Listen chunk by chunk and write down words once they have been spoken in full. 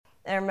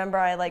I remember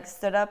I like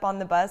stood up on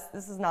the bus.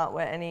 This is not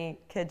what any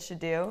kid should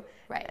do.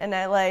 Right. And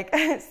I like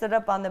stood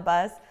up on the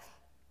bus.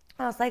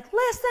 I was like,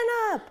 listen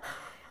up.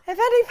 If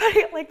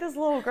anybody, like this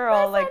little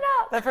girl, Listen like,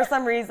 up. but for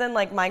some reason,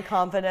 like my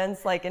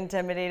confidence, like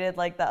intimidated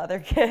like the other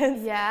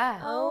kids. Yeah.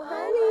 Oh,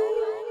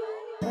 honey.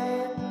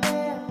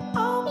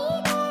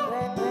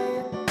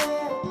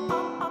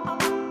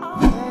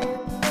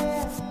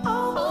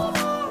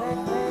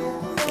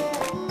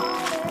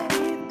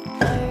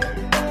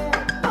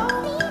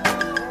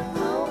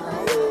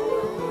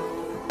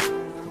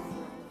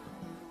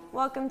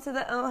 Welcome to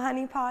the Oh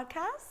Honey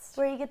podcast,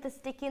 where you get the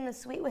sticky and the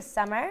sweet with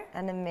Summer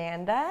and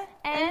Amanda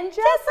and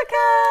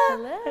Jessica.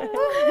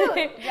 Hello.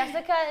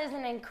 Jessica is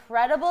an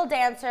incredible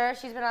dancer.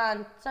 She's been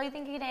on So You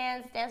Think You Can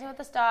Dance, Dancing with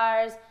the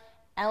Stars,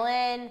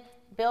 Ellen,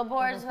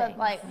 billboards with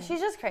like,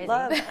 she's just crazy.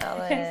 Love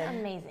Ellen. She's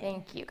amazing.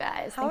 Thank you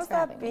guys. How was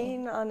that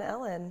being on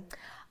Ellen?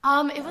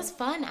 It was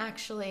fun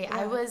actually. Yeah.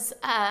 I was,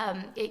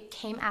 it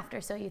came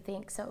after So You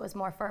Think, so it was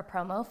more for a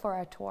promo for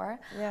a tour.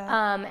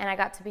 Yeah. And I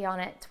got to be on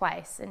it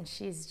twice, and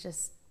she's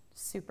just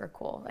super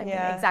cool. I mean,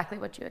 Yeah. exactly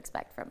what you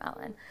expect from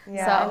Ellen.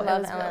 Yeah. So I it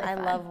love was Ellen. really I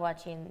fun. love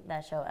watching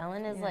that show.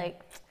 Ellen is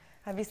like...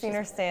 Have you seen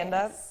her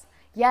stand-up?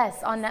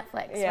 Yes, on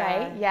Netflix,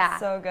 right? Yeah.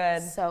 So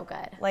good. So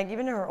good. Like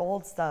even her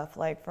old stuff,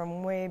 like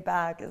from way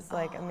back, is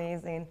like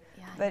amazing.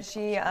 Yeah, but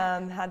she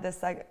had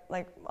this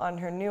like on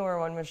her newer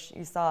one, which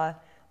you saw,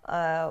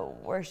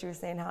 where she was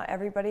saying how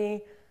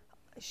everybody,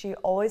 she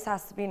always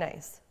has to be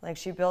nice. Like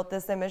she built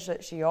this image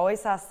that she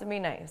always has to be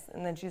nice,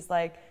 and then she's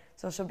like,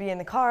 so she'll be in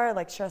the car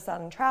like stressed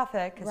out in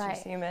traffic because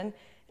she's human,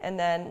 and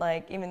then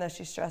like even though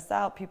she's stressed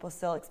out, people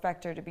still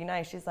expect her to be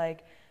nice. She's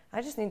like,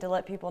 I just need to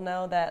let people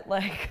know that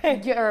like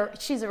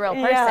she's a real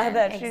person. Yeah,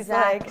 that she's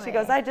exactly. like, she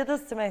goes, I did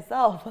this to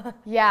myself.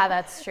 Yeah,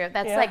 that's true.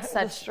 That's like it's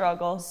such a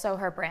struggle. So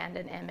her brand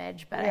and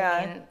image, but Yeah.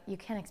 I mean, you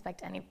can't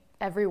expect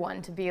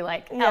everyone to be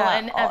like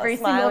Ellen all every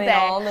single smiling day.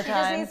 all the She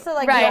just time. needs to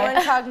like Right. go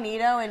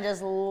incognito and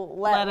just let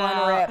one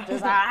out. rip.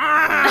 Just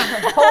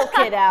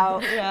Hulk it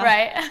out. Yeah,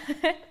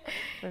 Right?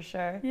 for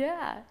sure.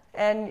 Yeah.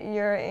 And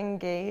you're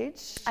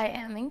engaged? I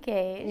am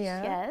engaged,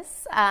 Yeah.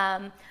 yes.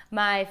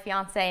 My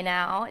fiance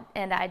now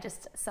and I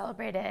just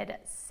celebrated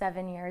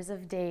 7 years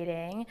of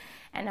dating,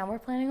 and now we're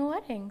planning a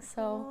wedding.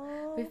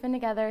 So we've been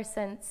together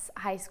since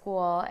high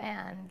school,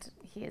 and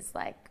he's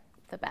like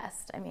the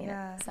best. I mean,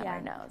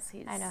 Summer knows.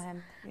 I know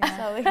him. Yeah.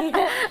 So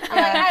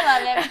I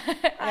love him.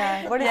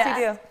 Yeah. What does he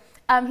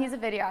do? He's a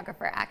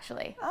videographer,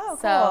 actually. Oh, cool.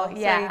 So,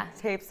 yeah. So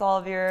he tapes all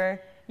of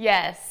your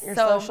Yes.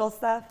 social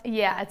stuff?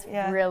 Yeah, it's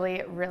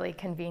really, really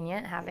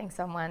convenient having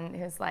someone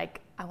who's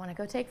like, I want to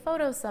go take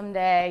photos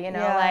someday, you know,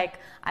 like,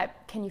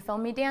 can you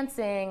film me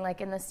dancing, like,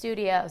 in the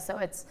studio? So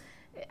it's,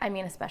 I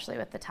mean, especially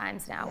with the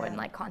times now when,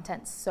 like,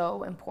 content's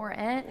so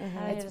important,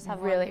 it's just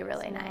have really,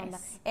 really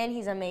nice. And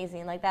he's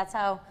amazing. Like, that's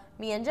how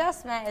me and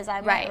Jess met, is I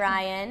met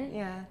Ryan.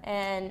 Yeah.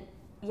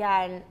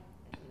 And,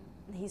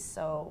 he's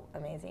so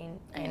amazing.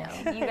 I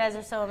know. You guys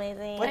are so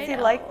amazing. What's he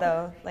like,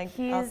 though? Like,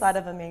 outside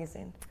of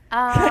amazing?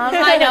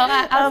 I know.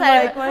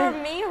 Outside of For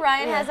me,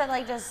 Ryan has that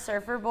like just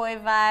surfer boy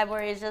vibe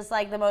where he's just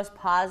like the most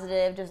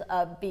positive, just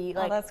upbeat.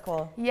 Like, that's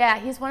cool. Yeah,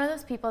 he's one of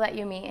those people that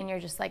you meet and you're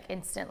just like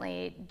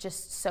instantly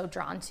just so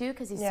drawn to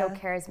because he's so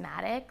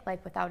charismatic,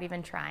 like without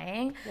even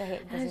trying. Yeah,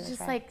 and it's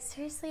just like,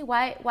 seriously,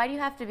 why do you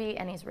have to be?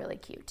 And he's really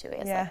cute too. He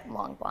has like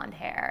long blonde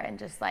hair and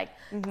just like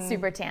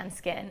super tan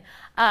skin.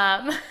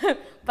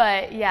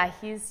 But yeah,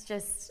 he's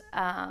just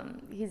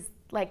he's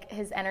like,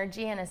 his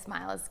energy and his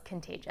smile is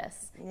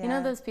contagious. Yeah. You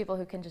know those people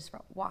who can just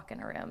walk in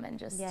a room and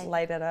just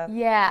light it up.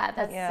 Yeah,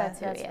 that's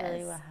who he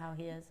really is. how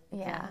he is.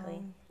 Yeah.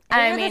 Exactly.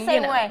 I You're mean, the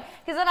same you know. way.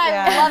 Because then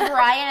I loved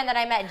Ryan, and then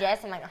I met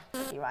Jess. I'm like,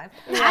 oh, you Ryan.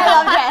 I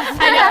love Jess.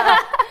 I know.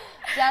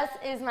 Jess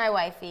is my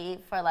wifey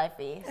for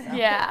lifey. So.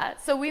 Yeah.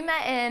 So we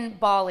met in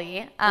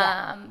Bali.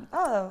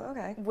 Oh,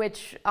 okay.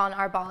 Which on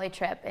our Bali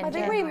trip in I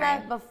think January. we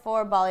met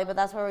before Bali, but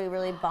that's where we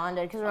really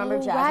bonded. Because remember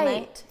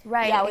Jasmine?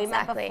 Right. Yeah, we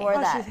exactly. met before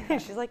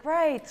that. She's like,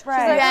 right.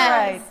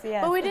 Yes.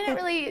 Yeah. But we didn't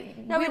really.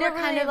 No, we didn't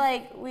really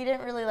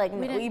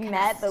didn't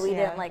met, but we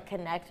yeah. didn't like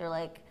connect or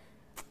like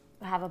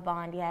have a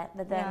bond yet.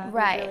 But then we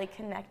really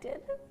connected.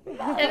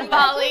 in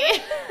Bali.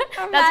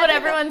 That's what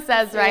everyone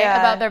says, right? Yeah.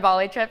 About their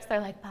Bali trips. They're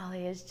like,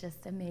 Bali is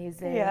just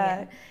amazing.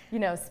 Yeah. And, you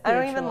know, I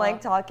spiritual. don't even like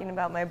talking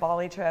about my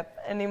Bali trip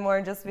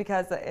anymore just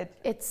because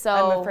it's so.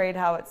 I'm afraid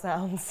how it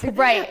sounds.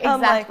 Right, I'm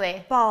exactly.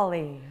 like,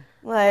 Bali.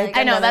 Like,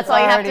 I know, and then that's it's all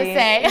you have to already-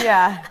 say.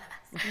 Yeah.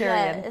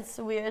 Yeah, Period. it's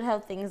weird how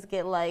things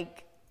get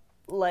like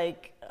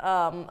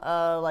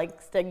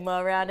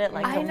stigma around it.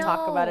 Like, I don't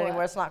talk about it know.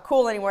 anymore. It's not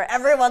cool anymore.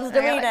 Everyone's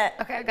doing it.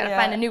 Okay, I gotta Yeah.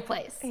 find a new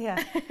place.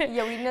 Yeah.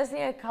 Yeah, we just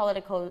need to call it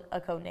a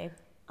code name.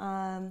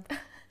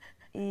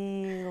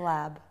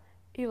 E-Lab.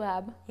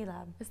 E-Lab.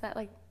 E-Lab. Is that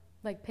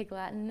like Pig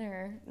Latin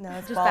or No,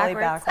 it's just Bali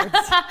backwards?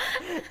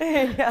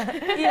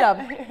 yeah.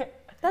 E-Lab.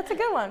 That's a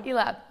good one.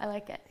 E-Lab. I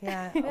like it.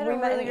 Yeah. We We had a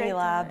met really in great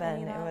E-Lab time at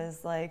and it E-Lab.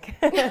 was like...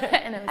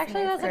 And it was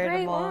Actually, that's a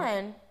great incredible.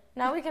 one.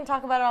 Now we can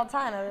talk about it all the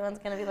time. Everyone's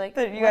going to be like,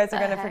 But you guys are the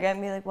going to heck? forget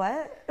and be like,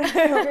 what?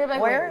 We're like,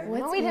 Where? No,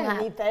 What's we didn't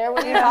E-Lab? meet there.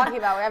 What are you talking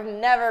about? I've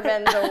never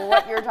been to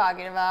what you're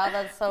talking about.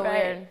 That's so Right.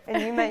 weird.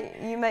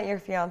 And you met your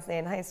fiance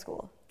in high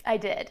school. I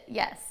did,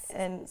 yes.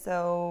 And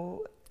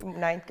so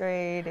 9th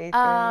grade, 8th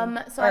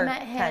grade? So I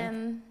met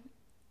him.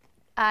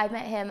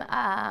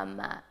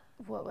 10th.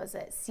 What was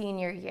it?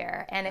 Senior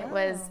year. And it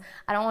was,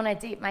 I don't want to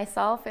date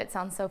myself. It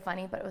sounds so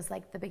funny, but it was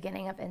like the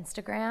beginning of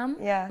Instagram.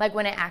 Yeah. Like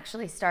when it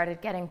actually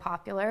started getting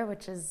popular,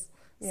 which is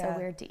so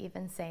weird to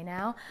even say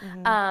now.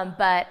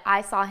 But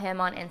I saw him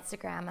on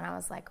Instagram and I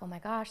was like, oh my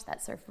gosh,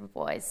 that surfer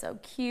boy is so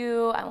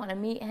cute. I want to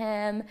meet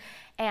him.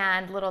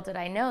 And little did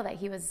I know that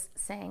he was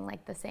saying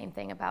like the same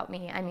thing about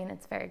me. I mean,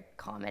 it's very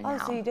common now.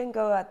 Oh, so you didn't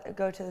go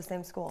to the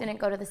same school? Didn't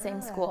go to the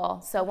same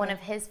school. So one of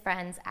his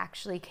friends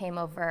actually came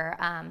over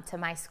to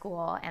my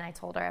school and I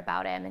told her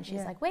about him and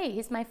she's like, wait,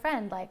 he's my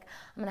friend. Like,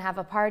 I'm going to have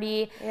a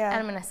party and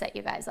I'm going to set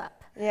you guys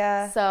up.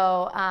 Yeah.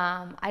 So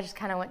I just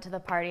kind of went to the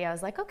party. I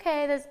was like,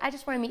 okay, I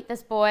just want to meet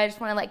this boy. I just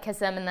want to like kiss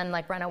him and then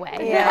like run away.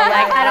 You know,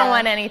 like I don't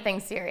want anything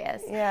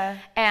serious. Yeah.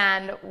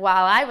 And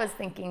while I was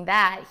thinking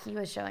that, he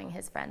was showing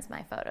his friends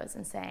my photos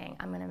and saying,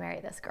 I'm going to marry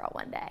this girl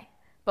one day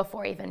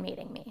before even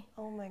meeting me.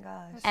 Oh my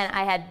gosh. And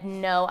I had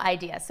no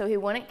idea. So he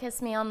wouldn't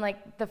kiss me on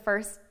like the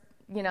first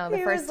He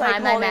first was, like,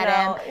 time I met him.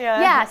 out.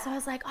 Yeah. So I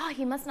was like, oh,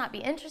 he must not be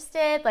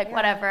interested. Like,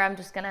 whatever, I'm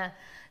just going to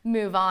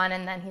move on.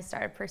 And then he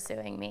started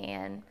pursuing me.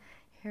 And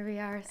here we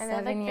are, And 7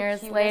 they're, like, years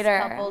the cutest later.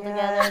 couple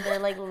together. They're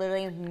like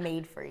literally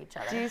made for each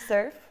other. Do you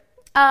surf?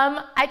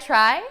 I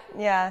try.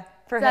 Yeah.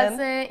 For him?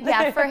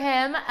 For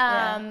him,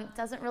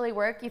 doesn't really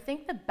work. You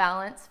think the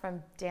balance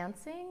from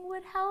dancing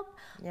would help,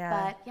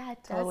 but it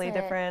doesn't. Totally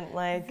different,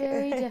 like.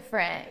 Very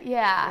different,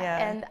 yeah.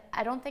 Yeah. And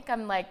I don't think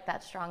I'm like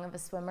that strong of a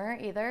swimmer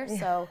either,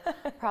 so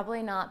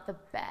probably not the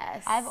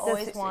best. I've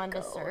always wanted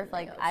to surf.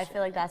 Like, I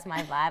feel like that's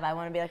my vibe. I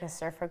want to be like a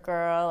surfer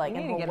girl. Like,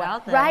 You need to get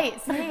out there.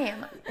 Right,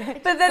 same.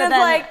 But then it's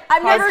like,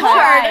 I've never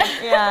hard. tried.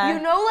 Yeah.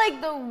 You know,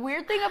 like, the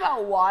weird thing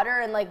about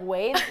water and, like,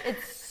 waves,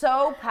 it's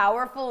so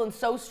powerful and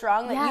so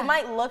strong that you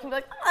might look and be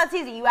like, oh, that's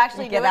easy. You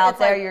actually Get do it. out It's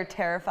there, like, you're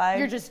terrified.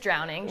 You're just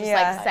drowning, just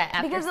Yeah. like set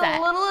after because set.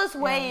 the littlest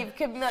wave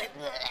could be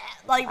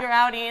like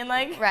drowning and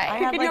like. Right. I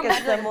had Can you like a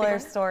imagine? similar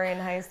story in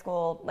high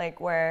school, like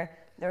where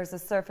there was a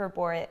surfer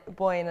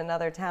boy in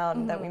another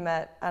town that we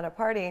met at a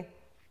party,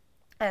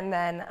 and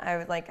then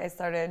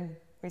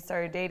we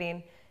started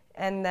dating,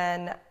 and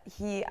then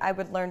I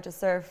would learn to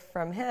surf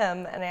from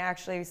him, and I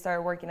actually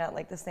started working at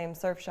like the same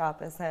surf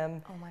shop as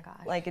him. Oh my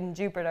gosh. Like in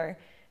Jupiter,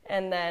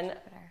 and then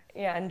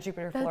in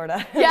Jupiter,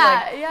 Florida.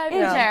 I've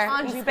been there.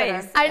 On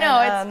Jupiter. I know,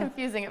 And, it's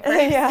confusing at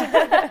first.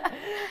 Yeah.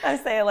 I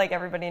say like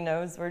everybody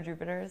knows where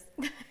Jupiter is.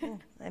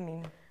 I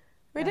mean,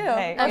 We do.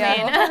 hey, I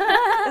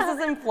mean. this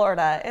is in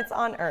Florida. It's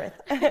on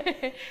Earth.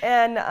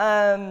 And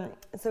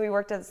so we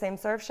worked at the same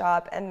surf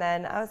shop, and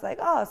then I was like,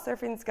 oh,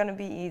 surfing's gonna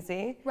be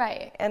easy.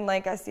 Right. And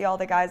like I see all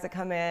the guys that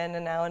come in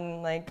and out,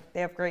 and like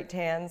they have great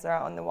tans. They're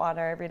out in the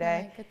water every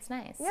day. Like, it's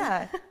nice.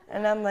 Yeah.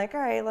 And I'm like,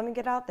 all right, let me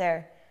get out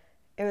there.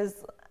 It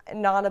was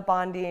not a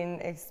bonding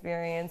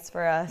experience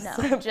for us. No,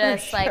 for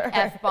just like sure.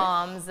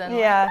 F-bombs and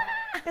Yeah.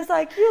 It's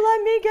like, you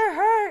let me get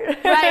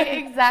hurt. right,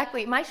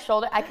 exactly. My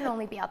shoulder, I can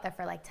only be out there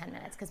for like 10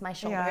 minutes because my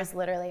shoulders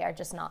literally are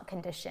just not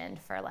conditioned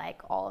for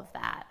like all of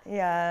that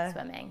Yeah.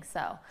 swimming.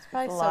 So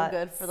Probably It's a so lot.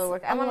 good for the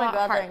work. I a want to lot go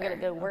out there and get a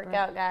harder. good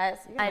workout, guys.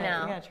 I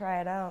know. You gotta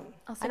try it out.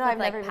 I'll I stick know, with I've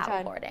like never even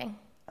tried. paddleboarding.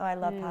 Oh, I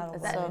love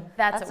paddleboarding. So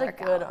That's a a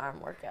workout. good arm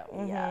workout.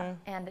 Yeah.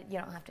 And you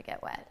don't have to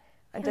get wet.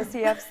 Does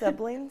he have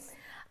siblings?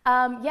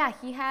 Yeah,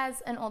 he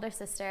has an older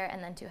sister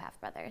and then 2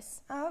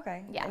 half-brothers. Oh,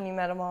 okay. Yeah. And you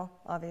met them all,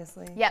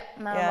 obviously. Yep,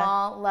 met them Yeah.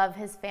 all, love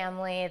his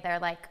family. They're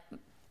like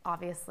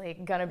obviously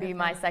gonna be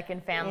my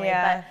second family,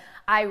 Yeah. but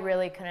I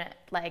really couldn't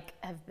like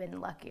have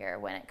been luckier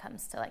when it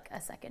comes to like a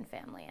second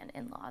family and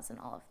in-laws and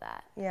all of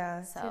that.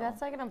 Yeah. So See,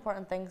 that's like an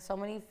important thing. So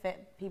many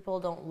people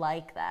don't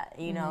like that,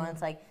 you know. Mm-hmm. And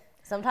it's like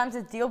sometimes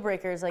it's deal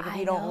breakers. Like if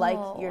you don't like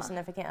your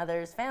significant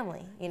other's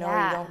family, you know, or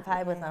Yeah. you don't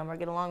vibe with them or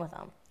get along with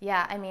them.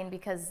 Yeah, I mean,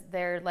 because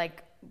they're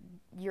like,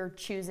 you're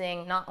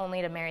choosing not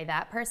only to marry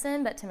that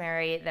person, but to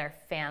marry their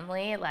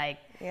family, like,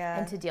 Yeah.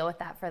 and to deal with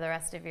that for the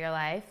rest of your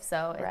life.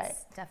 So it's Right.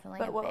 definitely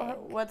But a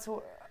big. what's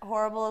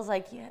horrible is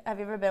like, have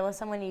you ever been with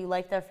someone you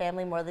like their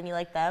family more than you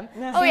like them?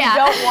 No. Oh, You yeah.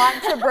 don't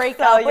want to break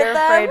So up with you're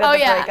them. afraid of Oh, the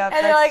yeah. breakup.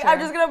 And they're like, That's I'm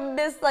true. just gonna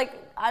miss, like,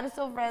 I'm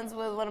still friends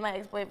with one of my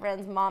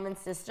ex-boyfriend's mom and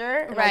sister,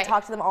 and I Right.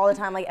 talk to them all the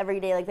time, like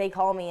every day, like they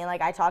call me and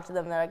like I talk to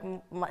them, they're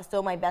like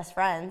still my best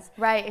friends.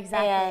 Right,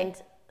 exactly.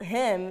 And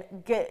him,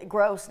 get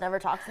gross, never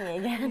talk to me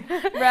again.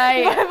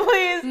 Right. But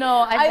please.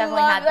 No, I've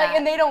definitely had that.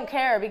 And they don't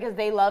care because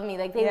they love me.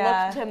 Like they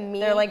look to me.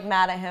 They're like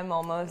mad at him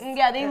almost.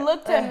 Yeah, they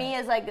look to me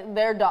as like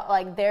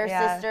their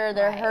Yeah. sister,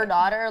 they're her Right.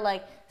 daughter.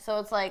 Like, so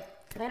it's like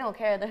they don't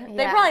care. They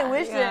Yeah. probably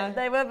wish Yeah. it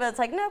they would, but it's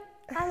like, nope.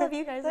 I love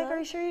you guys. It's like, are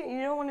you sure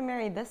you don't want to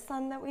marry this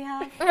son that we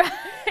have? I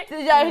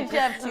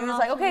have two. It's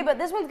like, okay, but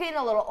this one's getting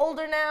a little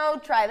older now.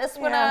 Try this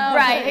one Yeah. out.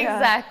 Right, Yeah.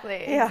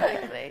 exactly. Yeah.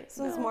 Exactly. This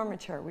one's more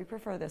mature. We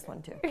prefer this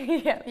one too.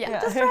 Yeah. Yeah.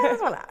 Just try this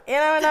one out. You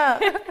never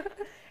know.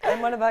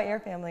 And what about your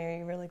family? Are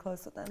you really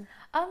close with them?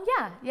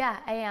 Yeah,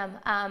 I am.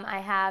 I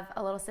have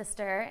a little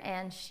sister,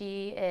 and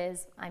she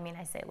is, I mean,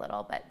 I say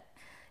little, but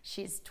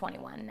she's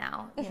 21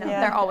 now. You know,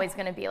 they're always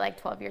going to be like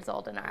 12 years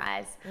old in our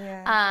eyes.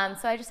 Yeah.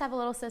 So I just have a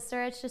little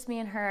sister. It's just me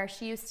and her.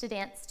 She used to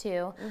dance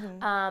too,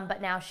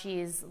 but now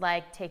she's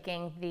like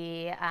taking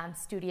the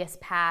studious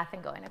path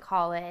and going to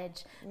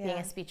college, being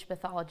a speech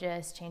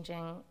pathologist,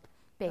 changing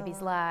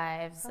babies'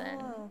 lives,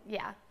 and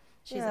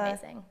she's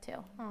amazing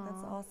too.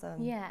 That's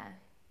awesome. Yeah.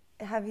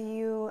 Have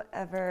you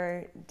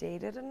ever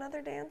dated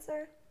another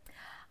dancer?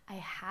 I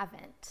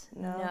haven't.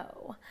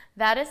 No.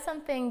 That is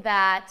something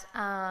that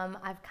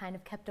I've kind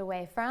of kept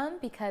away from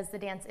because the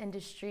dance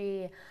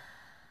industry,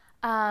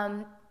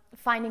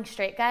 finding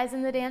straight guys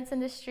in the dance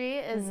industry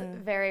is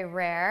very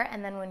rare.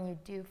 And then when you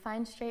do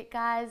find straight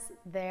guys,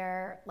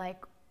 they're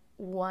like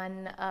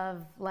one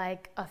of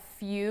like a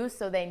few,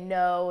 so they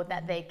know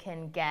that they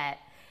can get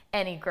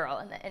any girl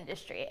in the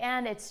industry.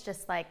 And it's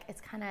just like,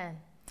 it's kind of,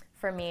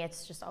 for me,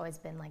 it's just always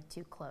been like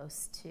too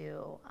close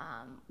to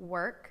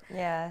work.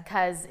 Yeah.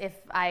 Because if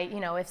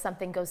if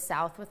something goes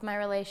south with my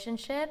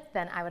relationship,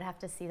 then I would have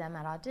to see them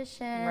at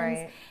auditions.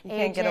 Right. You agents,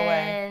 can't get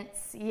away.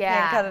 Yeah.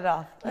 Can't cut it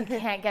off. You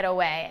can't get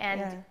away.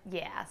 And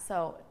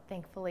so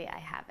thankfully I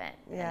haven't.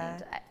 Yeah.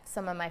 And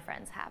some of my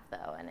friends have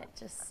though, and it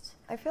just.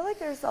 I feel like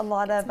there's a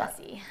lot of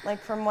messy.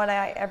 Like from what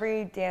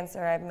every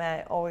dancer I've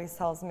met always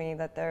tells me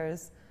that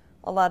there's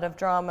a lot of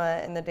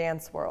drama in the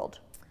dance world.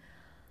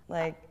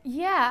 Like,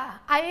 yeah,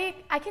 I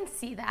can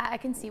see that. I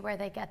can see where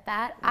they get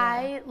that. Yeah.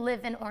 I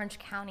live in Orange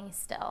County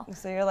still.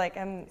 So you're like,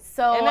 I'm in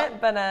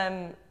it, but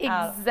I'm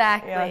out.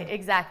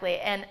 Exactly.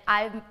 And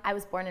I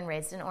was born and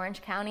raised in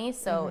Orange County,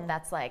 so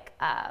that's like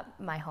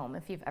my home.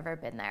 If you've ever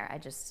been there,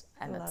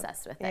 I'm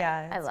obsessed with it.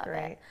 Yeah, I love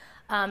great. it.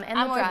 And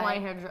I'm always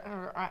wanting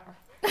her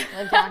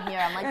live down here.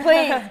 I'm like,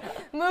 please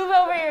move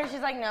over here. She's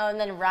like, no. And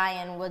then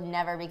Ryan would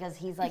never because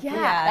he's like,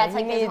 that's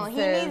like his home.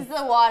 He needs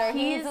the water.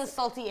 He needs the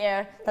salty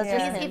air.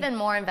 He's even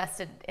more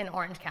invested in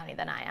Orange County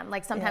than I am.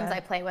 Like sometimes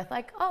I play with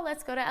like, oh,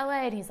 let's go to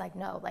LA, and he's like,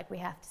 no, like we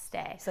have to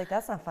stay. He's like,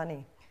 that's not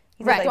funny.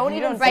 He's like, don't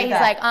even say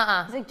that. He's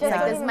like, He's like,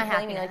 just this is my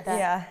happiness. Like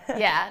that.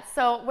 Yeah.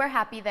 So we're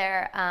happy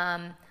there.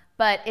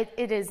 But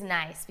it is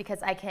nice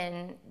because I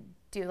can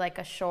do like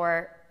a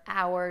short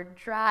hour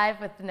drive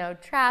with no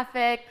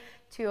traffic.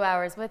 2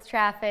 hours with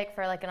traffic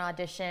for like an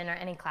audition or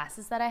any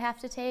classes that I have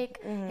to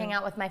take, hang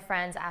out with my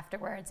friends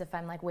afterwards if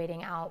I'm like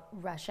waiting out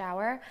rush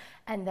hour,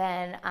 and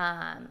then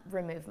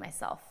remove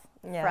myself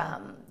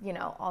from,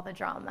 all the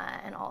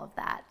drama and all of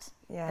that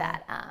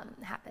that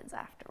happens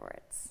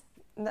afterwards.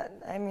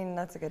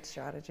 That's a good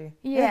strategy.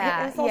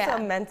 Yeah. It's also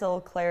mental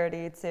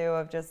clarity too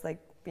of just like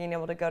being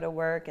able to go to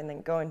work and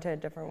then go into a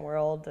different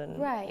world and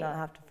not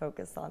have to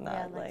focus on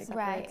that.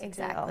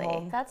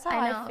 Exactly. That's how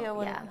I feel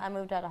when I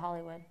moved out of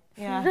Hollywood.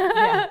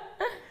 Yeah.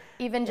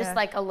 Even just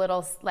like a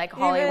little like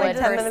Hollywood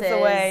even 10 versus minutes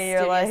away, you're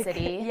Studio like,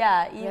 City.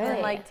 Yeah,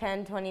 even like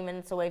 10, 20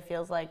 minutes away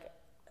feels like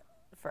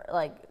for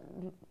like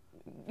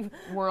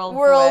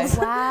worlds.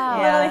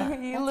 Wow.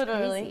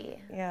 Literally.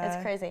 Crazy. Yeah.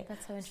 It's crazy.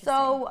 That's so interesting.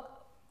 So,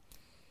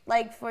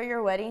 like for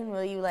your wedding,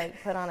 will you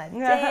like put on a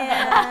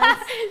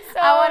dance?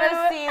 I want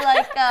to see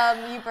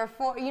like you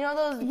perform. You know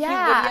those cute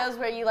videos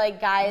where you like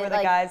guys where the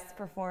guys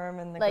perform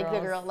and the like girls. the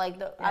girl like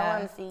the. I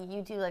want to see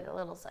you do like a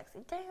little sexy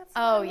dance.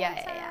 Oh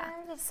yeah.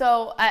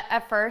 So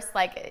at first,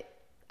 like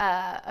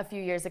a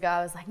few years ago,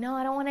 I was like, no,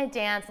 I don't want to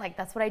dance. Like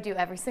that's what I do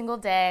every single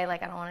day.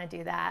 Like I don't want to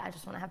do that. I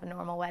just want to have a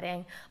normal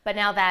wedding. But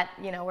now that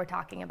we're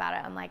talking about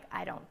it, I'm like,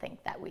 I don't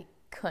think that we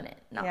couldn't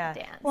not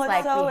dance. Well,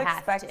 like, it's so we have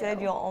expected,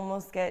 to. you'll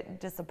almost get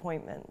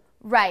disappointment.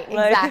 Right,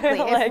 exactly.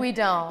 Like, if we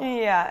don't.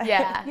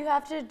 Yeah. You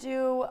have to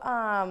do,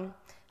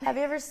 have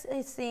you ever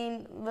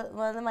seen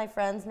one of my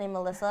friends named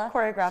Melissa?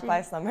 Choreographed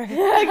by Summer.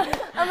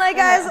 I'm like,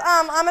 guys,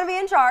 I'm going to be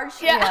in charge.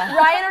 Yeah.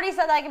 Ryan already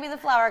said that I could be the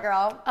flower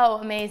girl. Oh,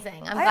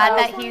 amazing. I'm glad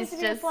that he's to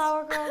be just... a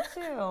flower girl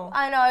too.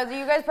 I know.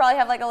 You guys probably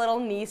have like a little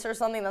niece or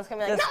something that's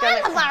going to be like, no,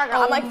 I'm the flower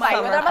girl. I'm like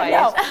fighting with her. I'm like,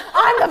 no,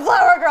 I'm the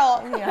flower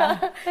girl.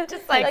 Yeah.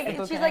 Just like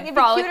she's like, it'd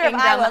be cuter if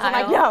I was. I'm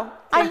like, no.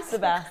 Takes the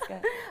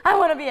basket. I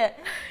want to be it.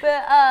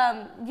 But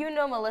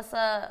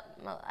Melissa,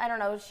 I don't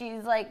know,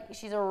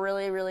 she's a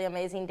really, really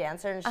amazing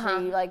dancer, and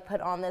she like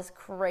put on this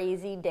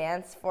crazy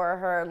dance for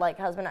her like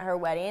husband at her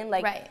wedding.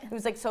 Like it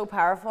was like so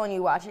powerful, and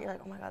you watch it, you're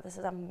like, oh my god, this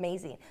is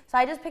amazing. So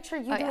I just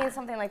pictured you doing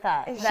something like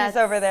that. She's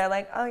over there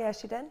like, oh yeah,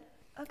 she did?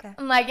 Okay.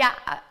 I'm like, yeah,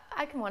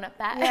 I can one up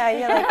that. Yeah,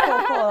 you're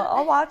like, cool.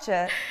 I'll watch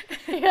it.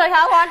 You're like,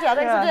 I'll watch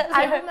it.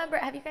 I remember,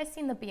 have you guys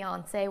seen the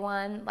Beyonce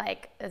one?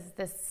 Like, is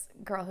this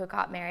girl who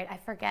got married? I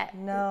forget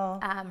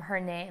her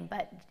name,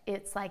 but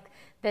it's like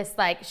this,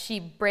 like, she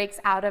breaks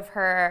out of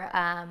her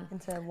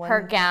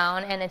her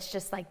gown, and it's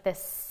just like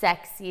this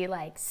sexy,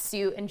 like,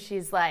 suit, and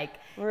she's like,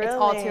 it's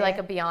all to like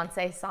a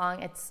Beyonce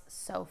song. It's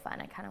so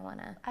fun. I kind of want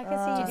to I could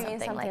see you doing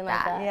something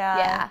like that.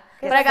 Yeah.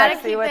 But I gotta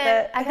sexy keep with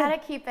it. I gotta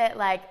keep it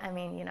like. I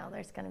mean,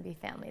 there's gonna be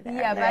family there.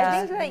 Yeah, but Yeah.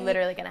 I think that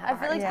literally gonna have. I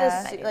feel like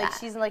Yeah. this, like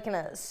she's like in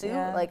a suit,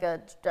 like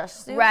a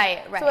dress suit.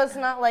 Right. So it's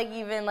not like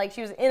even like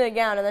she was in a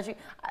gown and then she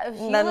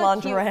And then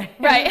looked cute. lingerie.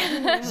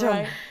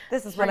 Right.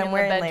 This is what Bring I'm in the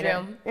wearing later.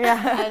 bedroom.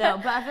 Yeah. I know,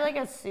 but I feel like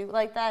a suit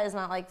like that is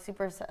not like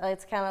super.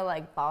 It's kind of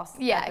like boss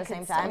Yeah, at the it same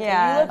could time. still So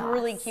Yeah. you look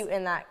really cute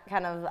in that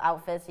kind of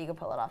outfit, so you can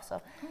pull it off.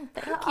 So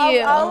Thank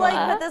you. I'll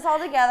like put this all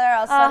together.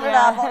 I'll send it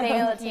up. I'll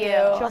mail it to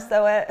you. She'll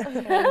sew it.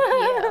 Thank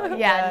you.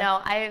 Yeah,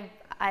 no,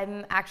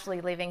 I'm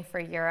actually leaving for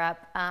Europe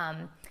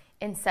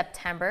in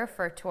September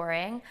for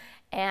touring,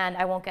 and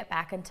I won't get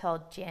back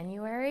until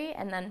January,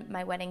 and then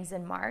my wedding's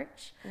in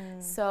March.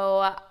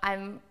 So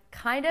I'm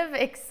kind of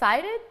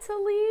excited to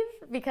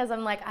leave because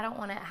I'm like, I don't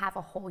want to have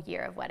a whole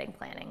year of wedding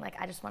planning. Like,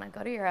 I just want to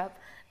go to Europe,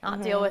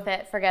 not deal with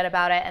it, forget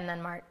about it, and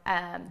then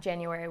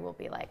January will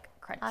be like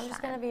crunch I'm just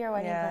time. gonna be your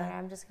wedding Yeah. planner.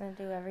 I'm just gonna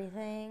do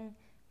everything,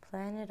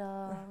 plan it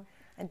all.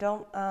 And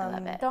don't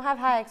love it. Don't have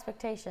high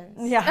expectations.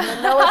 Yeah.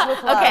 No one's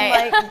with love.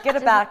 Okay. Like get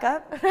a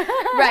backup.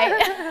 Right.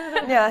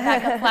 Yeah.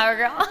 Backup flower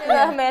girl.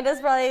 Yeah,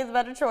 Amanda's probably the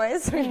better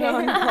choice.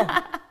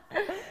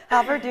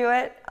 Have her do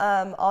it.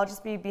 I'll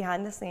just be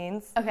behind the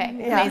scenes. Okay,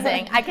 Yeah.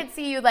 amazing. I could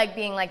see you like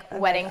being like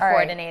wedding all right,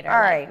 coordinator. all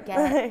like,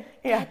 right. Get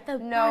Yeah. the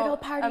No, bridal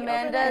party over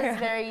Amanda's there.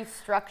 very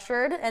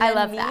structured, and I then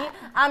love me, that.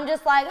 I'm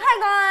just like,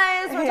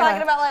 hi guys, we're Yeah.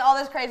 talking about like all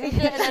this crazy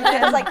shit, and then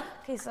Amanda's like,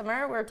 okay,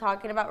 Summer, we're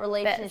talking about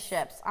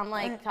relationships. I'm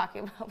like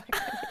talking about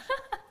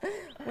like,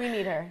 we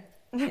need her.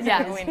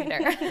 Yeah, we need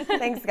her.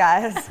 Thanks,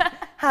 guys.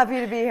 Happy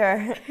to be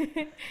here.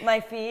 My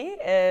fee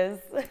is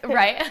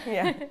Right?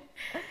 yeah.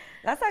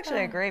 That's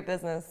actually a great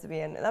business to be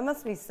in. That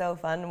must be so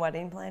fun,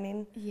 wedding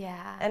planning.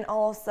 Yeah. And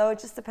also, it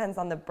just depends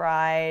on the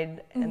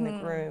bride and the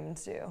groom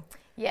too.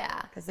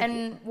 Yeah. 'Cause if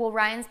And well,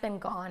 Ryan's been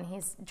gone.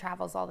 He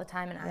travels all the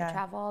time, and Yeah. I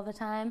travel all the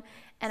time.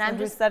 And So I'm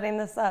who's just, setting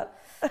this up?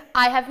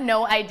 I have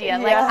no idea.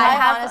 Like, Yeah. I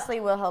have. honestly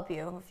will help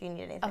you if you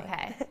need anything.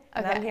 Okay.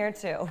 And Okay. I'm here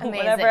too. Amazing.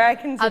 Whatever I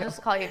can do. I'll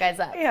just call you guys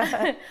up.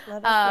 Yeah.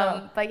 Let us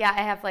know. But yeah,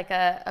 I have like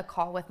a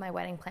call with my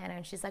wedding planner,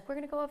 and she's like, "We're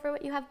gonna go over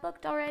what you have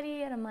booked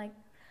already," and I'm like,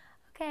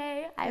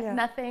 "Okay, I have Yeah.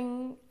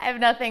 nothing. I have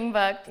nothing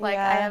booked. Like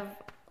I Yeah. have,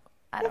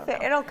 I don't know.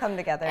 It'll come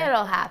together.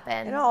 It'll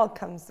happen. It all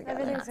comes together.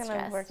 Everything's not gonna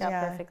stressed. work out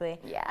Yeah. perfectly.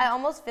 Yeah. I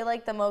almost feel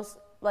like the most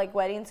like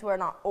weddings who are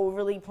not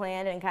overly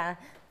planned and kind of,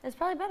 it's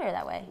probably better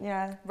that way.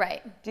 Yeah.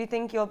 Right. Do you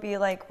think you'll be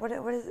like what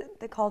is it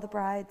they call the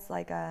brides?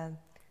 Like a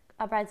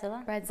A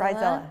bridezilla?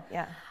 bridezilla?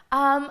 Yeah.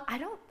 I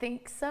don't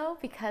think so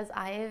because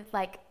I'm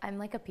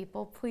like a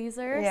people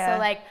pleaser. Yeah. So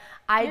like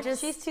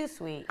She's too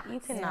sweet. You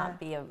cannot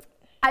be a.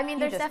 I mean,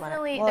 there's just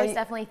wanna-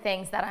 definitely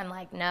things that I'm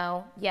like,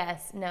 no,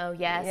 yes, no,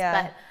 yes.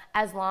 Yeah. But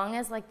as long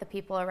as like the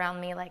people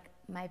around me, like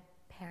my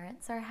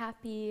parents are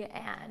happy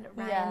and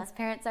Ryan's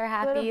parents are But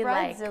happy, a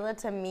like bridezilla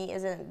to me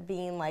isn't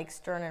being like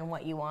stern in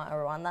what you want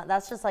or want.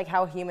 That's just like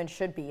how humans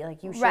should be.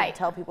 Like you should Right.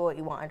 tell people what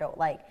you want or don't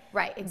like.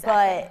 right,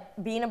 exactly.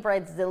 But being a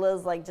bridezilla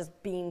is like just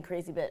being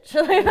crazy bitch.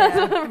 Like, that's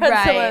what a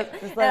bridezilla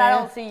is. Just And I like-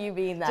 don't see you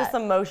being that. Just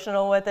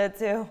emotional with it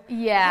too.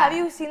 yeah. Have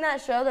you seen that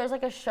show? There's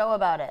like a show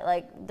about it,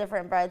 like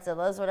different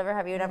bridezillas, whatever.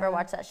 Have you never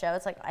watched that show?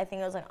 It's like, I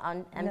think it was like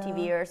on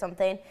MTV or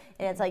something,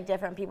 and it's like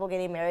different people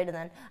getting married, and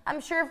then I'm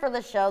sure for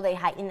the show they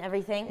heighten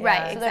everything,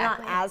 Right, So they're not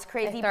exactly. as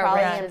crazy They throw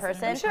probably wrenches in in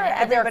person. I'm sure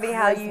but they're everybody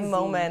has crazy.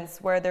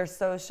 moments where they're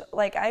so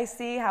like I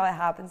see how it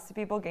happens to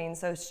people getting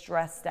so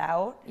stressed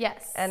out.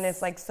 Yes. And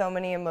it's like so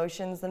many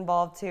emotions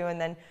involved too. And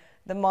then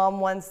the mom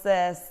wants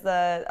this,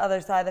 the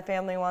other side of the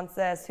family wants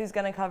this. Who's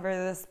gonna cover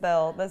this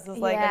bill? This is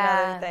like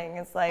Yeah. another thing.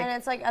 It's like And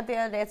it's like at the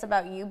end of the day, it's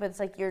about you, but it's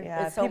like you're.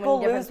 yeah, It's so people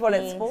many lose different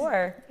what themes. it's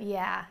for.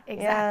 Yeah,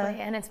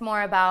 exactly. And it's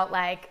more about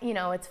like,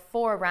 it's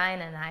for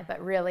Ryan and I, but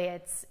really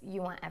it's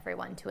you want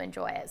everyone to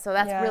enjoy it. So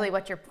that's Yeah. really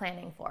what you're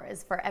planning for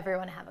is for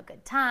everyone to have a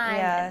good time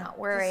Yeah. and not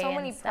worry. There's so and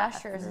many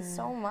stuff. pressures. It's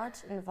so much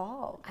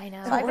involved. I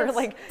know. So I We're could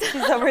like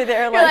she's over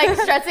there You're like, like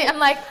stressing. I'm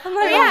like,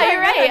 oh yeah,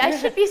 you're right. I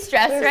should be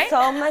stressed, there's right?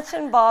 so much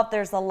involved.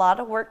 There's a lot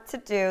of work to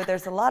do.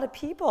 There's a lot of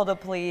people to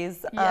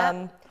please.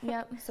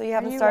 Yep. So you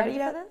haven't you started ready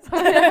yet?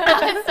 for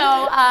this?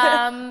 So,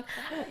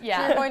 You're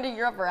yeah. going to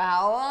Europe for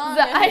how long?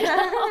 I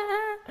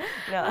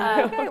know.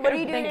 No. Okay, what are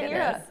you doing Thank in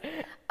Europe?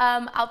 goodness.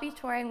 I'll be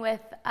touring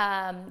with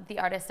the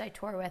artist I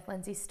tour with,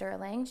 Lindsay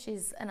Sterling.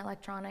 She's an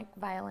electronic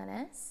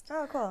violinist.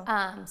 Oh, cool.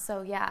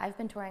 So yeah, I've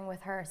been touring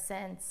with her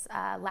since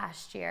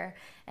last year,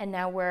 and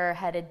now we're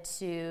headed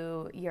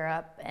to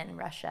Europe and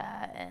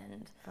Russia,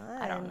 and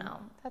I don't know.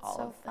 That's all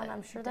so of fun. the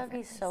I'm sure that'd be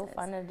different so places.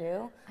 fun to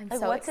do. I'm Like,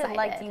 so what's it like?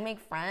 Do excited. you make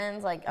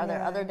friends? Like, are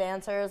there other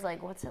dancers?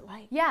 Like, what's it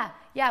like? Yeah,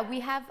 we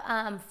have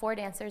 4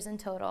 dancers in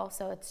total,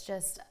 so it's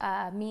just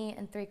me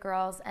and 3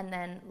 girls, and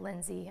then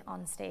Lindsay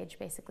on stage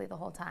basically the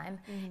whole time.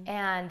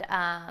 And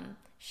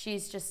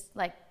she's just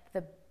like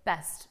the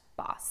best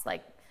boss.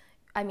 Like,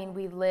 I mean,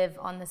 we live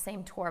on the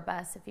same tour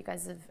bus. If you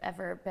guys have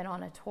ever been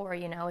on a tour,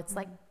 it's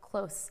like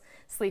close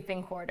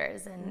sleeping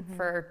quarters, and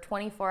for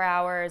 24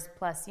 hours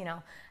plus,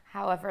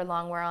 however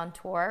long we're on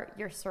tour,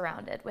 you're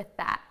surrounded with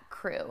that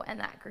crew and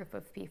that group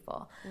of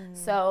people.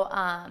 So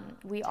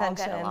we all get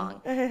Tension.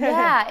 along.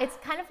 Yeah, it's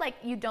kind of like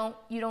you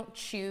don't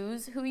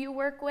choose who you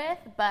work with,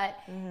 but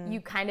you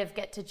kind of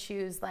get to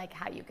choose like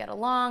how you get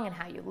along and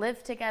how you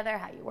live together,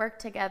 how you work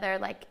together.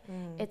 Like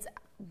it's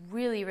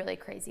really, really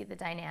crazy, the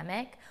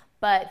dynamic.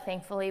 But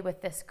thankfully with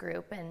this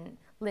group, and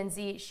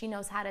Lindsay, she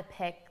knows how to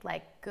pick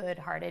like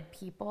good-hearted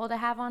people to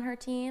have on her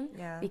team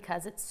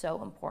because it's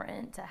so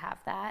important to have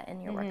that in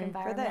your work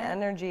environment. For the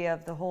energy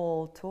of the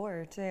whole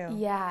tour too.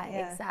 Yeah,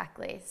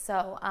 exactly.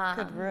 So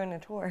could ruin a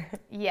tour.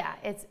 yeah,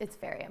 it's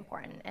very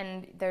important.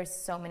 And there's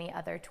so many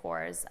other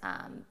tours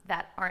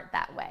that aren't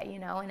that way, you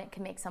know, and it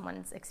can make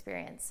someone's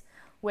experience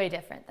way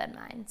different than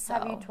mine. So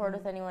Have you toured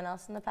with anyone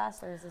else in the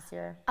past, or is this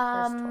your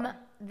first tour?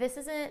 This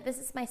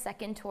is my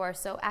second tour.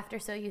 So after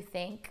So You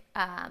Think,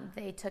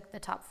 they took the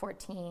top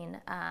 14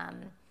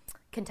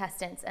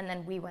 contestants, and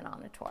then we went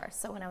on a tour.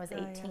 So when I was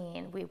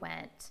 18, we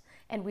went,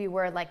 and we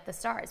were like the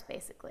stars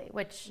basically,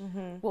 which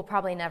will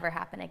probably never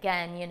happen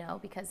again, you know,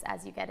 because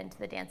as you get into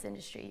the dance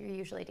industry, you're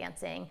usually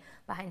dancing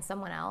behind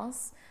someone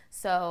else.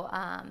 So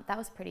that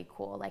was pretty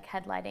cool, like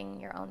headlining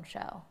your own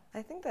show.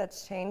 I think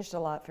that's changed a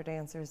lot for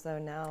dancers though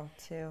now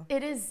too.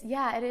 It is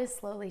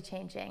slowly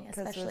changing,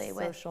 especially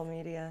with social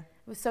media.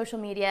 With social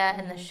media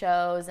and the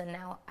shows, and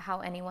now how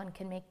anyone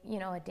can make, you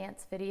know, a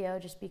dance video,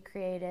 just be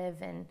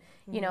creative, and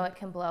you know, it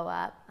can blow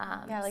up.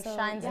 Like so,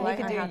 shines You light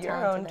could on how do your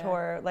talented own they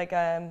tour, like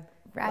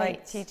Right.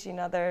 like teaching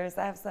others.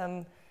 I have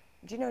some.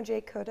 Do you know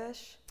Jake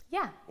Kodesh?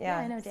 Yeah,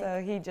 I know Jake.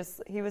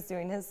 So he was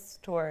doing his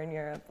tour in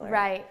Europe.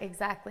 Right,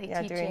 exactly.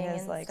 Yeah, teaching doing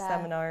his and like stuff.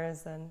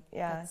 seminars and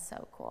That's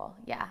so cool.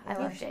 Yeah, I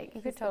love Jake.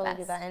 You He's could the totally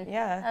do best. that.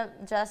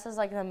 And Jess is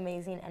like an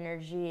amazing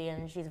energy,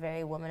 and she's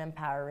very woman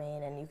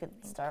empowering, and you could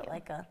start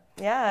like a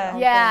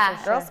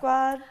Yeah. Girl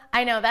Squad.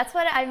 I know, that's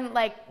what I'm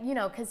like, you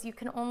know, because you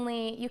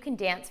can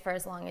dance for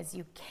as long as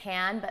you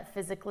can, but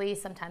physically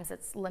sometimes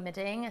it's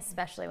limiting,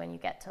 especially when you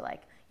get to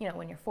like, you know,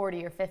 when you're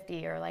 40 or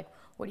 50, or like,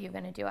 what are you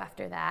going to do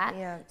after that?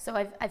 Yeah. So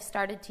I've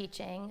started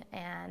teaching,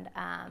 and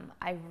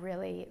I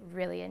really,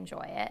 really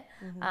enjoy it.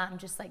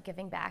 Just like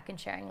giving back and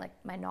sharing like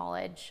my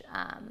knowledge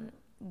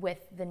with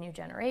the new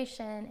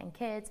generation and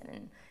kids,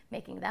 and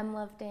making them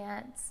love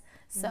dance.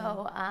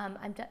 So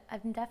I'm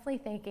definitely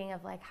thinking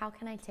of like, how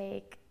can I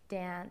take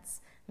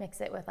dance, mix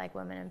it with like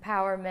women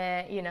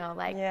empowerment, you know,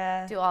 like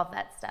do all of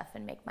that stuff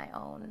and make my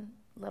own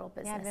little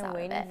business I've been out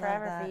waiting of it.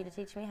 forever for you to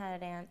teach me how to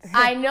dance.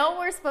 I know,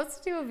 we're supposed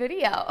to do a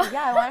video.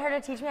 Yeah, I want her to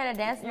teach me how to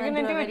dance. You're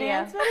gonna do a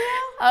dance video?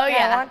 Oh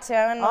yeah. I want to.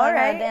 I'm gonna learn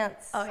how to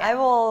dance. Oh, yeah. I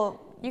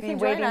will. You be can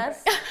join waiting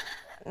us.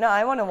 No,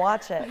 I want to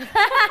watch it.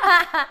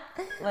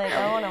 Like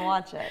I want to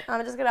watch it.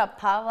 I'm just gonna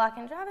pop, lock,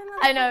 and drop it.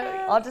 I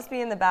know. I'll just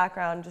be in the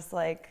background, just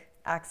like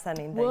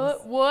accenting things.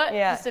 What?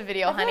 Yeah. Just a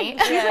video, honey.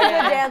 She's a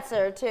good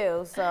dancer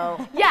too,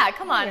 so. Yeah,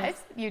 come on.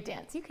 You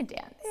dance. You can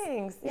dance.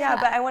 Thanks. Yeah,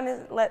 but I want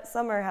to let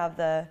Summer have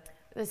the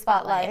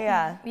spotlight.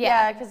 Yeah.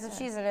 Yeah, because if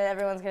she's in it,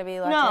 everyone's gonna be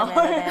like, no,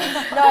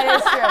 it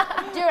is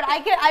true. Dude,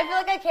 I feel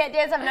like I can't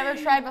dance. I've never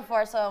tried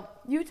before, so.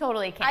 You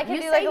totally can. I can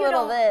you do say like a you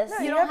little don't- this.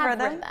 You you don't have have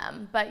rhythm.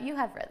 rhythm, but you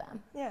have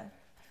rhythm. Yeah.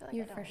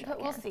 You for sure.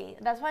 But we'll can. see.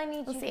 That's why I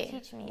need you see. to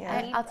teach me.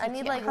 Yeah. I'll I teach need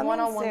you. like Coming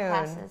one-on-one soon.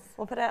 classes.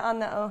 We'll put it on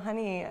the Oh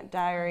Honey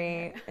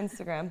Diary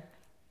Instagram.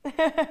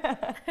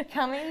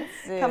 Coming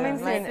soon. Coming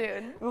Soon.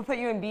 soon. We'll put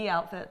you in bee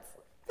outfits.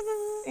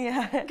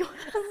 Yeah.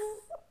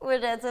 We're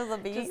dancing the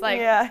beat. Just like,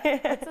 Yeah.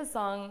 what's the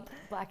song?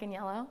 Black and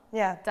Yellow?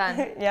 Yeah.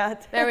 Done. Yeah.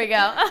 There we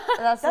go.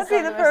 That's That'd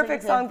be the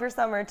perfect song for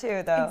Summer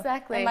too, though.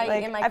 Exactly. In my-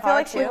 Like, in my I feel car,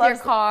 like she too. With your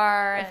loves.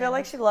 car. I feel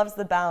like she loves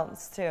the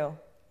bounce too.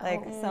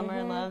 Like Oh.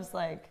 Summer loves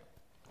like.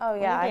 Oh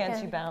yeah, when I you dance,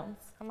 can. you bounce.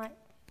 I'm like,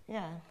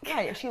 Yeah.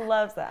 Yeah. She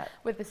loves that.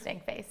 with the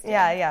stink face. too.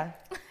 Yeah. Yeah.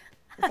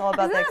 It's all about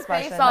the Isn't that face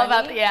expression. It's all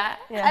about Honey? yeah.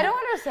 Yeah. I don't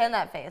understand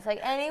that face. Like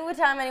any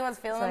time anyone's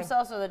feeling It's like-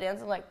 themselves or they're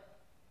dancing, like,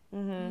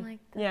 I'm like,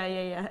 Yeah.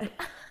 Yeah.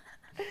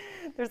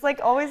 There's like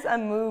always a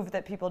move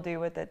that people do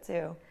with it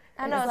too.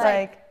 I know, It's it's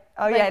like- like,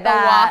 oh like yeah, the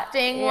that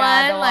wafting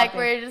yeah, the one, like wafting.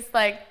 where you're just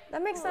like,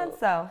 That makes sense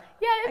though.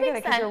 yeah, it I get it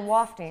makes because sense. you're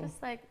wafting.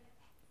 Just like,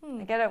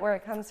 I get it where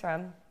it comes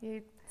from.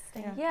 you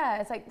stink. yeah,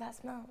 it's like that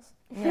smells.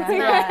 Yeah.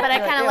 Smells, but I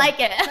You're kind of ew. like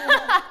it.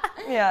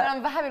 But Yeah.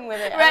 I'm vibing with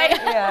it. Right.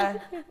 Yeah.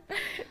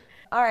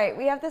 All right,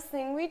 we have this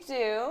thing we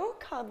do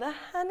called the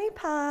honey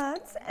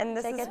pot, and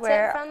this Take is a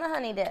where tip from the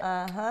honey dip.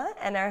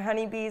 and our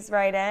honeybees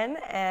write in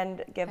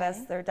and give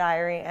us their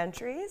diary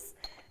entries,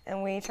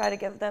 and we try to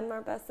give them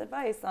our best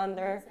advice on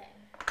their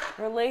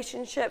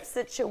relationship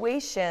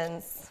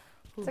situations.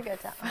 It's a good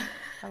time.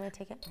 Want me to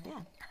take it?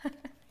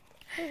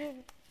 Yeah.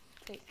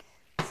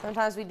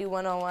 Sometimes we do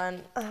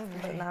one-on-one,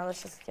 but now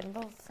let's just get them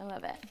both. I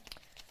love it.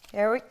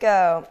 Here we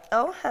go.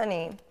 Oh,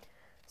 honey.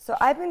 So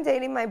I've been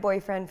dating my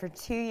boyfriend for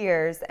 2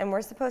 years, and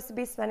we're supposed to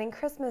be spending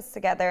Christmas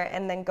together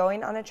and then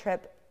going on a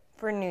trip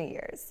for New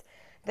Year's.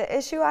 The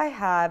issue I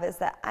have is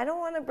that I don't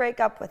want to break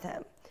up with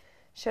him.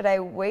 Should I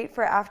wait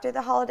for after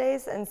the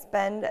holidays and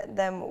spend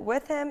them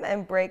with him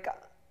and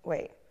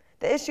wait.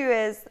 The issue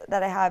is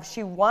that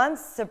she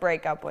wants to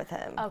break up with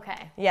him.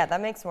 Okay. Yeah,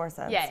 that makes more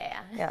sense.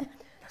 Yeah.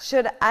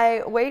 Should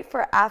I wait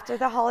for after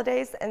the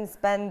holidays and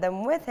spend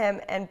them with him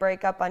and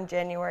break up on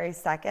January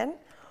 2nd?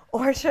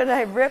 or should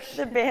I rip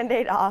the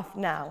Band-Aid off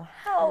now?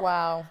 Help.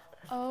 Wow.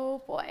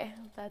 Oh boy,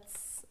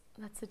 that's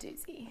a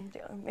doozy.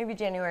 Maybe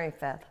January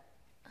 5th.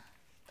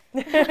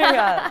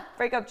 Yeah,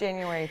 break up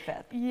January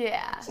 5th.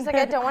 Yeah. She's like,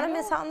 I don't want to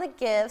miss out on the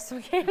gifts.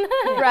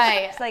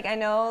 Right. It's like, I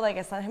know, like,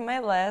 it's not in my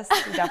list.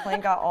 You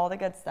definitely got all the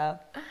good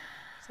stuff.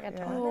 She's like, I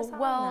don't want to miss out on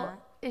Well,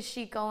 that. is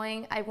she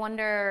going? I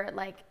wonder,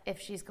 like, if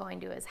she's going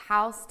to his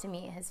house to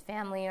meet his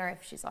family, or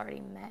if she's already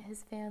met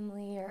his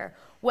family, or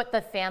what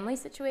the family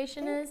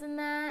situation is in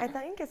that. I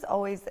think it's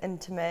always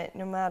intimate,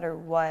 no matter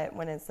what,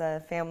 when it's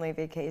a family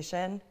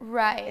vacation.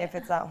 Right. If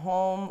it's at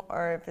home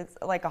or if it's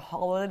like a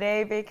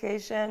holiday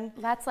vacation.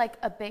 That's like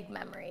a big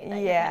memory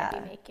that Yeah.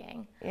 you're going to be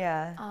making.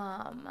 Yeah.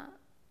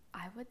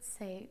 I would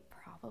say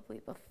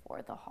probably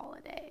before the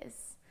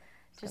holidays.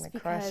 Just gonna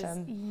crush because,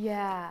 him.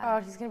 yeah.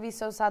 Oh, he's going to be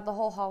so sad. The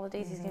whole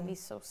holidays, he's going to be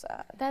so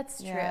sad.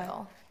 That's true.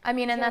 Yeah. I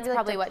mean, and gonna that's be, like,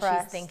 probably what she's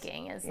depressed.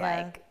 thinking is Yeah.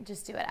 like,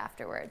 just do it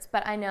afterwards.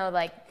 But I know,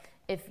 like,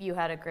 if you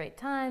had a great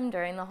time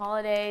during the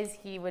holidays,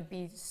 he would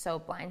be so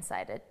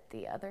blindsided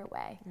the other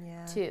way,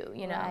 Yeah. too,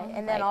 you know? Right.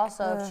 And then Like,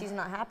 also, if she's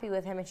not happy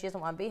with him and she doesn't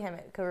want to be him,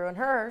 it could ruin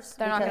hers.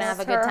 they're not going to because have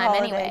a it's good her time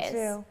holiday, anyways.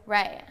 too.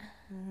 Right.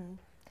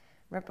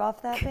 Rip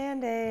off that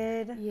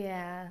Band-Aid.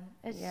 Yeah.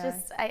 It's Yeah.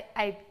 just,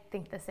 I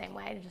think the same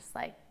way. Just,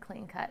 like,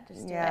 clean cut.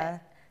 Just do Yeah.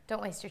 it.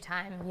 Don't waste your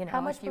time, you know,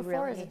 How much if you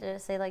before really... is it? Did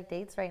it say like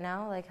dates right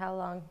now? Like how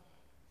long?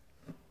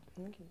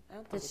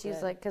 Did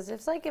she's like, because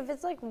if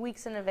it's like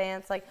weeks in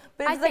advance, like,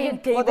 but if I it's like a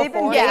think- day Well, they've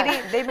been before. Yeah.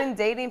 dating. They've been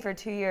dating for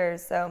 2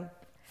 years, so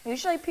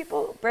usually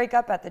people break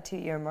up at the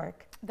 2-year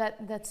mark,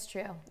 That's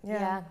true. Yeah.